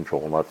stormwater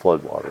control, not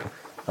floodwater.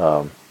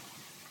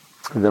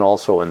 And then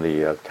also in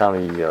the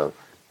county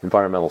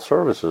environmental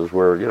services,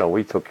 where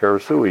we took care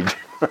of sewage.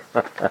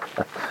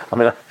 I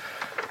mean,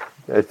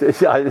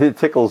 it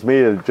tickles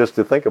me just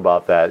to think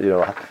about that.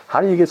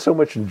 How do you get so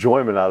much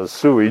enjoyment out of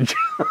sewage?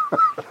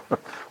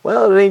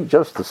 Well, it ain't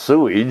just the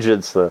sewage;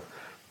 it's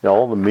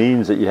all the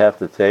means that you have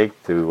to take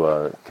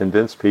to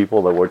convince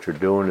people that what you're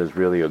doing is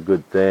really a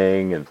good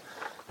thing, and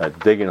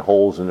digging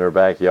holes in their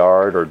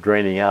backyard or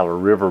draining out a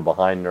river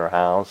behind their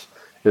house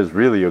is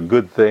really a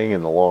good thing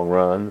in the long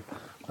run.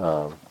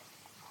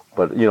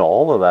 But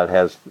all of that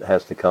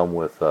has to come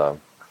with a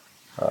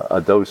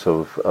dose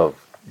of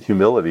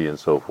humility and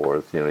so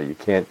forth. You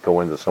can't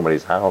go into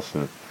somebody's house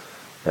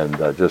and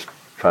just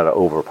try to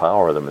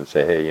overpower them and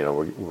say, hey,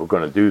 we're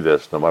going to do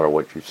this no matter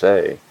what you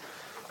say.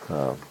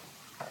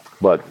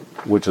 But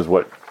which is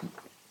what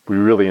we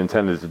really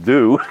intended to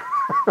do.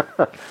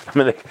 I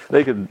mean,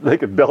 they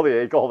could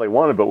bellyache all they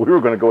wanted, but we were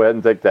going to go ahead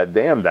and take that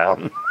dam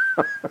down.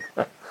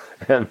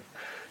 And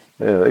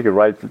they could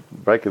write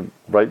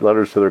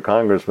letters to their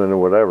congressman or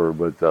whatever,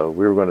 but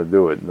we were going to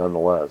do it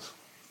nonetheless.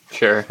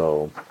 Sure.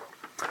 So,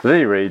 at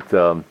any rate,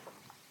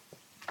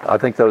 I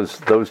think those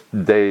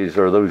days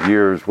or those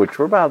years, which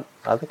were about,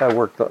 I think I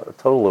worked a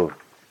total of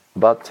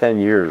about 10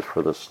 years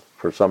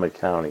for Summit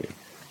County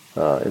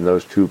in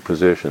those 2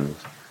 positions.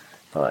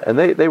 And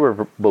they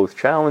were both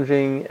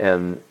challenging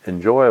and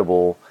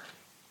enjoyable,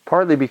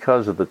 partly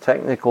because of the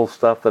technical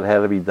stuff that had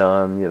to be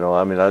done.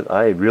 I mean,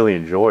 I really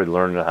enjoyed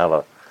learning how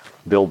to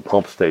build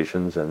pump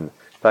stations and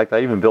fact,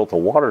 I even built a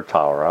water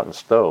tower out in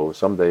Stowe.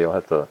 Someday you'll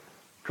have to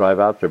drive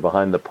out there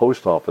behind the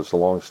post office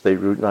along State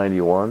Route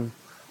 91.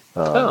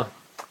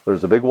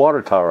 There's a big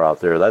water tower out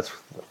there.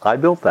 I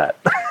built that.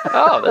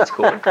 Oh, that's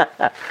cool.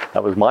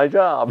 That was my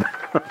job.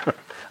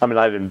 I mean,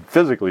 I didn't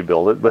physically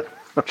build it, but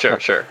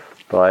Sure.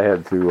 But I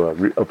had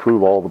to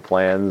approve all the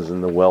plans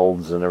and the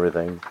welds and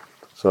everything.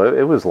 So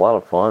it was a lot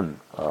of fun.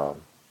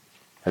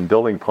 And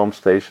building pump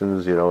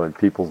stations, in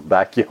people's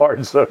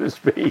backyards, so to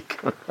speak.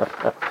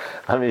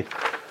 I mean,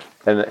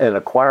 and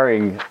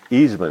acquiring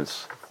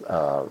easements,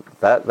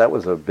 that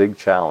was a big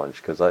challenge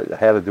because I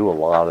had to do a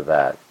lot of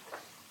that.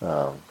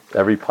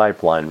 Every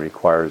pipeline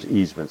requires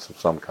easements of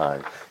some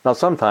kind. Now,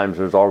 sometimes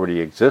there's already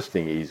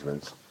existing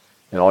easements,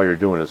 and all you're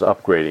doing is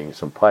upgrading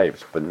some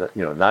pipes. But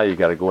now you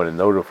got to go in and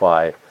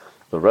notify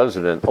the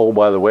resident. Oh,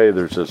 by the way,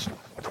 there's this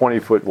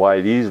 20-foot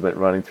wide easement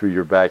running through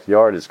your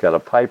backyard. It's got a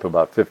pipe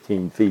about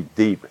 15 feet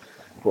deep.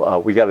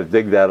 We got to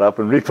dig that up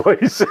and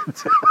replace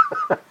it.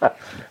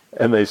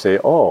 And they say,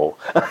 "Oh,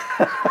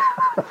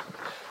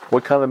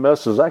 what kind of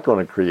mess is that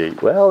going to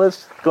create?" Well,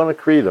 it's going to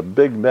create a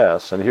big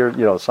mess. And here,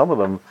 some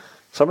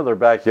of their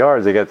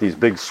backyards, they got these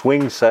big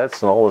swing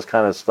sets and all this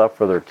kind of stuff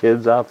for their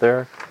kids out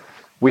there.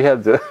 We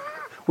had to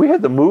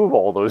move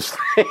all those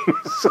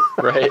things.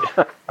 Right.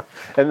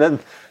 And then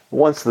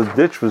once the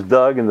ditch was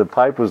dug and the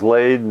pipe was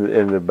laid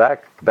and the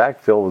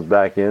backfill was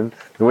back in,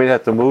 then we'd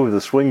have to move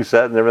the swing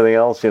set and everything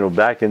else,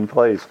 back in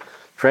place.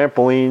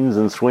 Trampolines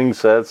and swing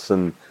sets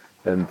and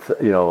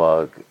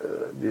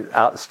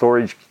out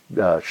storage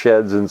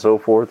sheds and so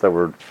forth that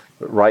were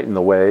right in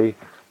the way.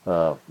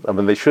 I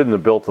mean, they shouldn't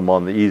have built them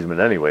on the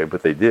easement anyway,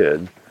 but they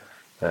did.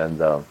 And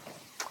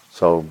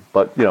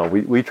but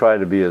we tried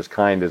to be as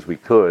kind as we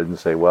could and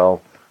say,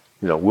 well,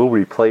 we'll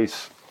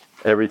replace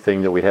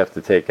everything that we have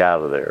to take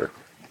out of there.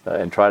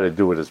 And try to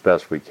do it as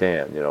best we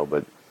can,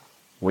 but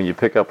when you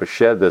pick up a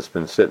shed that's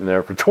been sitting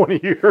there for 20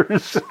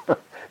 years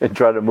and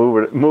try to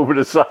move it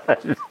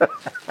aside,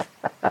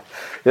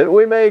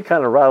 we may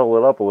kind of rattle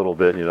it up a little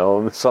bit,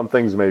 and some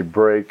things may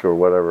break or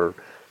whatever.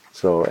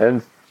 So,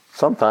 and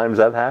sometimes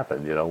that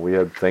happened, we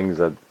had things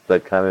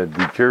that kind of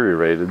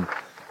deteriorated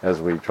as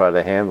we try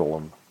to handle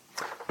them.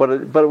 But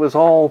it was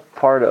all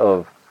part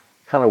of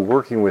kind of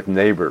working with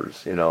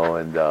neighbors, and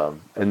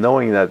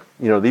knowing that,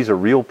 these are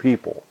real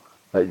people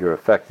that you're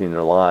affecting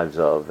their lives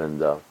of.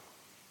 And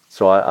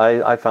so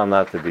I found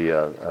that to be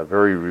a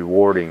very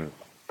rewarding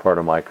part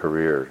of my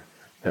career.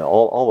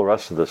 All the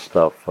rest of the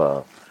stuff,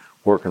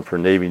 working for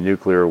Navy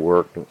nuclear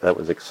work, that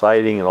was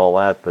exciting and all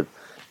that, but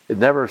it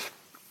never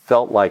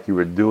felt like you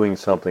were doing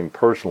something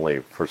personally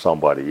for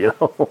somebody,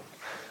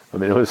 I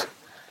mean, it was,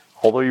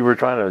 although you were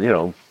trying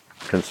to,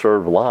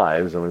 conserve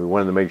lives, I mean, we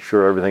wanted to make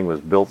sure everything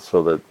was built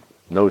so that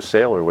no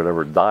sailor would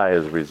ever die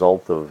as a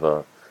result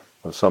of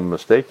some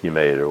mistake you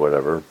made or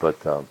whatever, but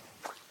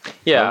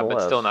yeah,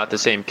 but still not the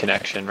same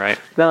connection, right?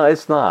 No,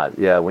 it's not.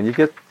 Yeah, when you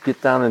get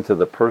down into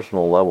the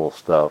personal level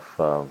stuff,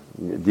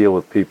 you deal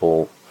with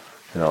people,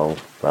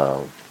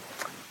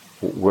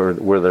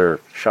 where their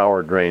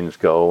shower drains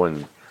go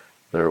and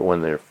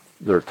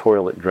their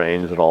toilet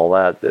drains and all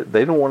that.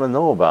 They don't want to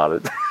know about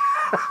it.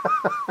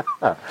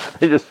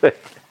 They just say,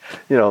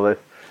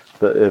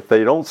 if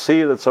they don't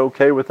see it, it's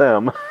okay with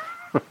them.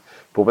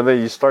 But when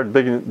you start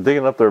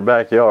digging up their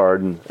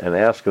backyard and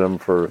asking them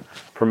for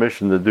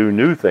permission to do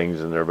new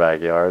things in their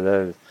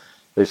backyard,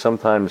 they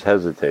sometimes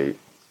hesitate.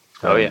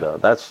 Oh, and, yeah.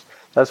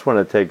 That's when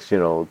it takes,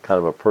 kind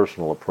of a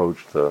personal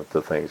approach to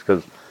things.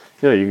 Because,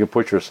 you can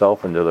put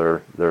yourself into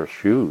their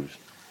shoes.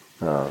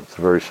 It's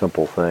a very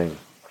simple thing.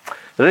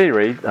 At any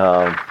rate,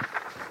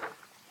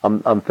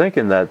 I'm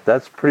thinking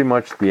that's pretty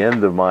much the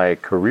end of my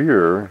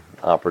career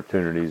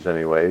opportunities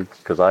anyway,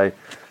 because I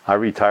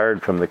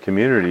retired from the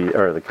community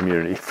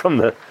from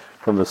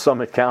the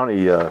Summit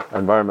County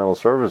Environmental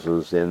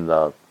Services in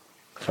I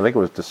think it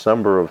was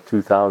December of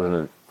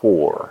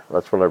 2004.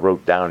 That's what I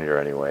wrote down here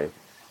anyway.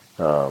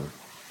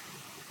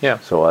 Yeah.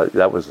 So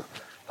that was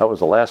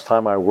the last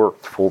time I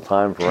worked full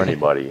time for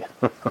anybody.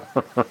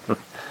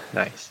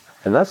 Nice.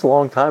 And that's a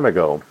long time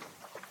ago.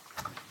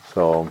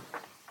 So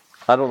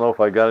I don't know if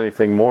I got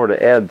anything more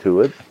to add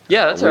to it.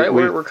 Yeah, that's all right.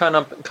 We're kind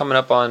of coming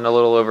up on a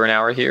little over an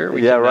hour here.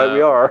 We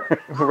are.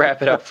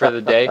 Wrap it up for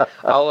the day.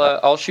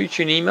 I'll shoot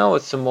you an email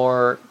with some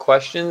more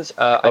questions.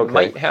 Okay. I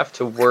might have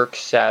to work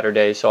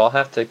Saturday, so I'll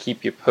have to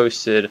keep you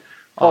posted.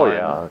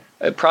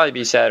 It'd probably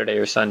be Saturday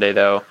or Sunday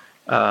though,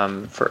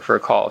 for a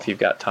call if you've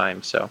got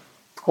time. So.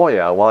 Oh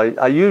yeah. Well,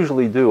 I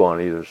usually do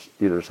on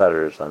either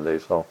Saturday or Sunday,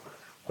 so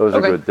those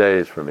are good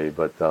days for me.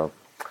 But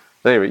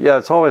anyway, yeah,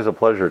 it's always a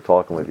pleasure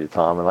talking with you,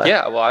 Tom. And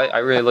I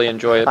really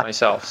enjoy it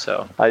myself.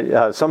 So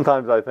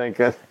sometimes I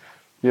think,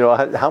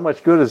 how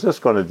much good is this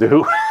going to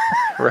do?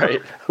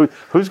 Right.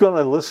 Who's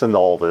going to listen to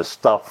all this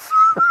stuff?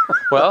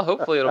 Well,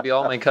 hopefully it'll be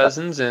all my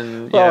cousins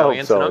and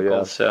aunts and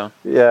uncles. Yeah. So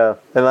yeah,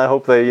 and I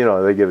hope they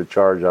get a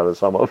charge out of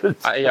some of it.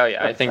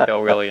 I think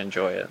they'll really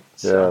enjoy it.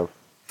 So.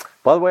 Yeah.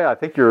 By the way, I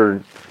think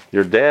your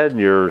dad and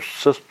your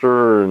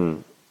sister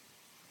and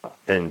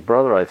and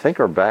brother, I think,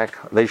 are back.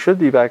 They should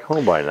be back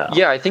home by now.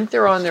 Yeah, I think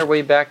they're on their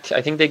way back.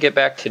 I think they get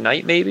back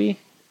tonight, maybe.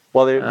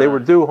 Well, they were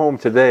due home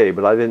today,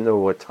 but I didn't know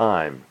what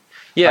time.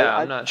 Yeah,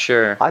 I'm not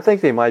sure. I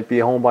think they might be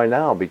home by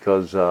now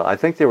because I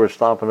think they were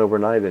stopping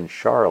overnight in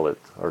Charlotte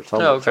or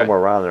somewhere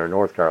around there in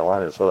North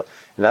Carolina. So,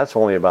 and that's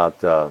only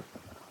about, I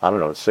don't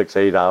know,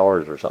 6-8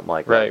 hours or something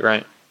like that.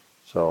 Right.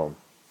 So,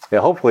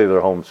 yeah, hopefully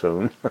they're home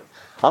soon.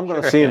 I'm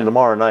going to see them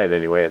tomorrow night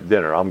anyway at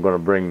dinner. I'm going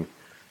to bring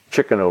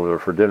chicken over there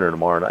for dinner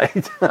tomorrow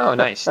night. Oh,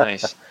 nice.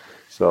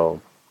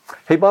 So,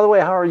 hey, by the way,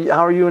 how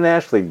are you and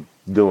Ashley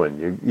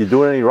doing? You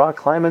doing any rock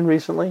climbing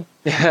recently?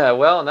 Yeah,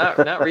 well,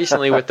 not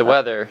recently with the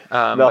weather,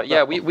 No. but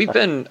yeah,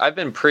 I've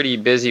been pretty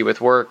busy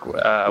with work. We've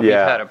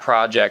had a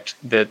project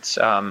that's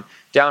down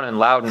in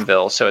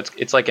Loudonville, so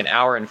it's like an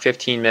hour and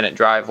 15-minute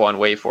drive one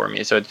way for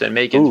me. So it's been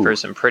making for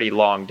some pretty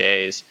long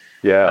days.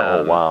 Yeah.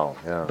 Oh wow.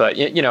 Yeah. But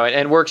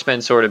and work's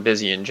been sort of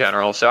busy in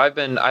general. So I've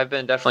been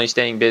definitely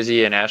staying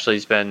busy, and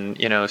Ashley's been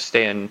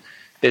staying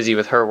busy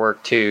with her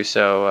work too.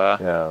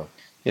 So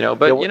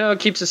it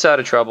keeps us out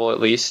of trouble at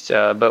least.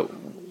 But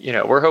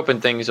we're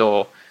hoping things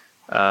will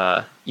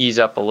ease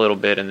up a little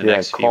bit in the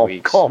next few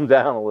weeks. Calm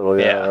down a little.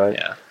 Yeah. Right.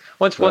 Yeah.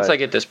 Once I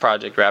get this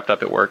project wrapped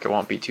up at work, it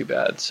won't be too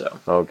bad. So.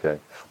 Okay.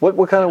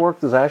 What kind of work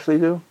does Ashley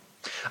do?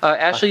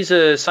 Ashley's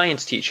a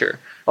science teacher.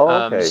 Oh,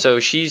 okay. So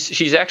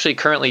she's actually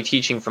currently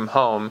teaching from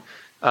home,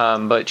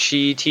 but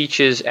she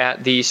teaches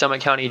at the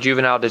Summit County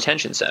Juvenile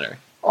Detention Center.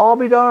 I'll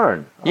be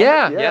darned.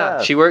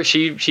 Yeah.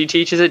 She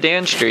teaches at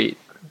Dan Street.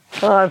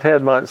 I've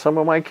had some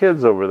of my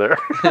kids over there.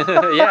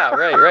 Yeah,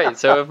 right.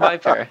 So have my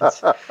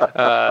parents.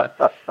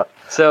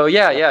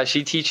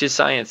 She teaches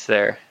science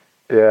there.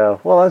 Yeah,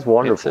 well, that's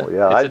wonderful.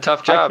 It's a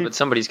tough job, but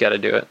somebody's got to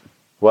do it.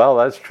 Well,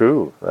 that's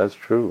true,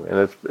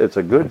 and it's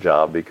a good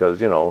job because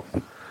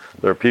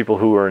there are people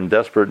who are in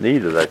desperate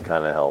need of that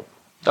kind of help.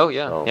 Oh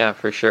yeah, yeah,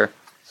 for sure.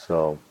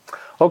 So,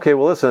 okay,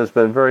 well, listen, it's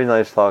been very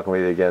nice talking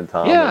with you again,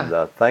 Tom.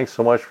 Yeah. And, thanks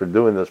so much for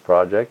doing this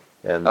project.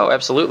 And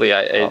absolutely.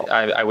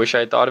 I wish I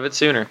had thought of it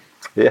sooner.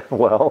 Yeah,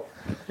 well,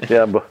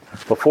 yeah, but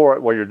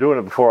you're doing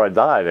it before I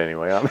died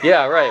anyway.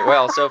 Yeah, right.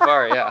 Well, so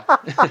far, yeah.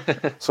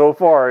 So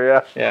far,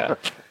 yeah. Yeah.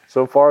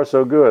 So far,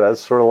 so good.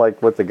 That's sort of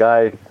like what the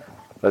guy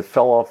that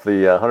fell off the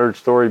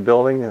 100-story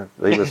building,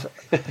 he was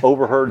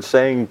overheard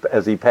saying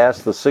as he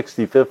passed the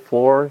 65th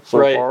floor,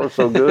 so far,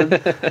 so good.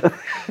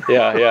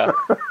 Yeah.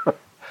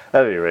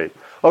 At any rate.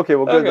 Okay,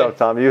 well, good enough,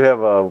 Tom. You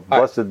have a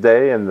blessed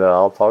day, and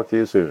I'll talk to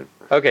you soon.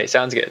 Okay,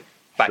 sounds good.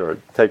 Bye. Sure.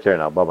 Take care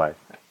now. Bye-bye.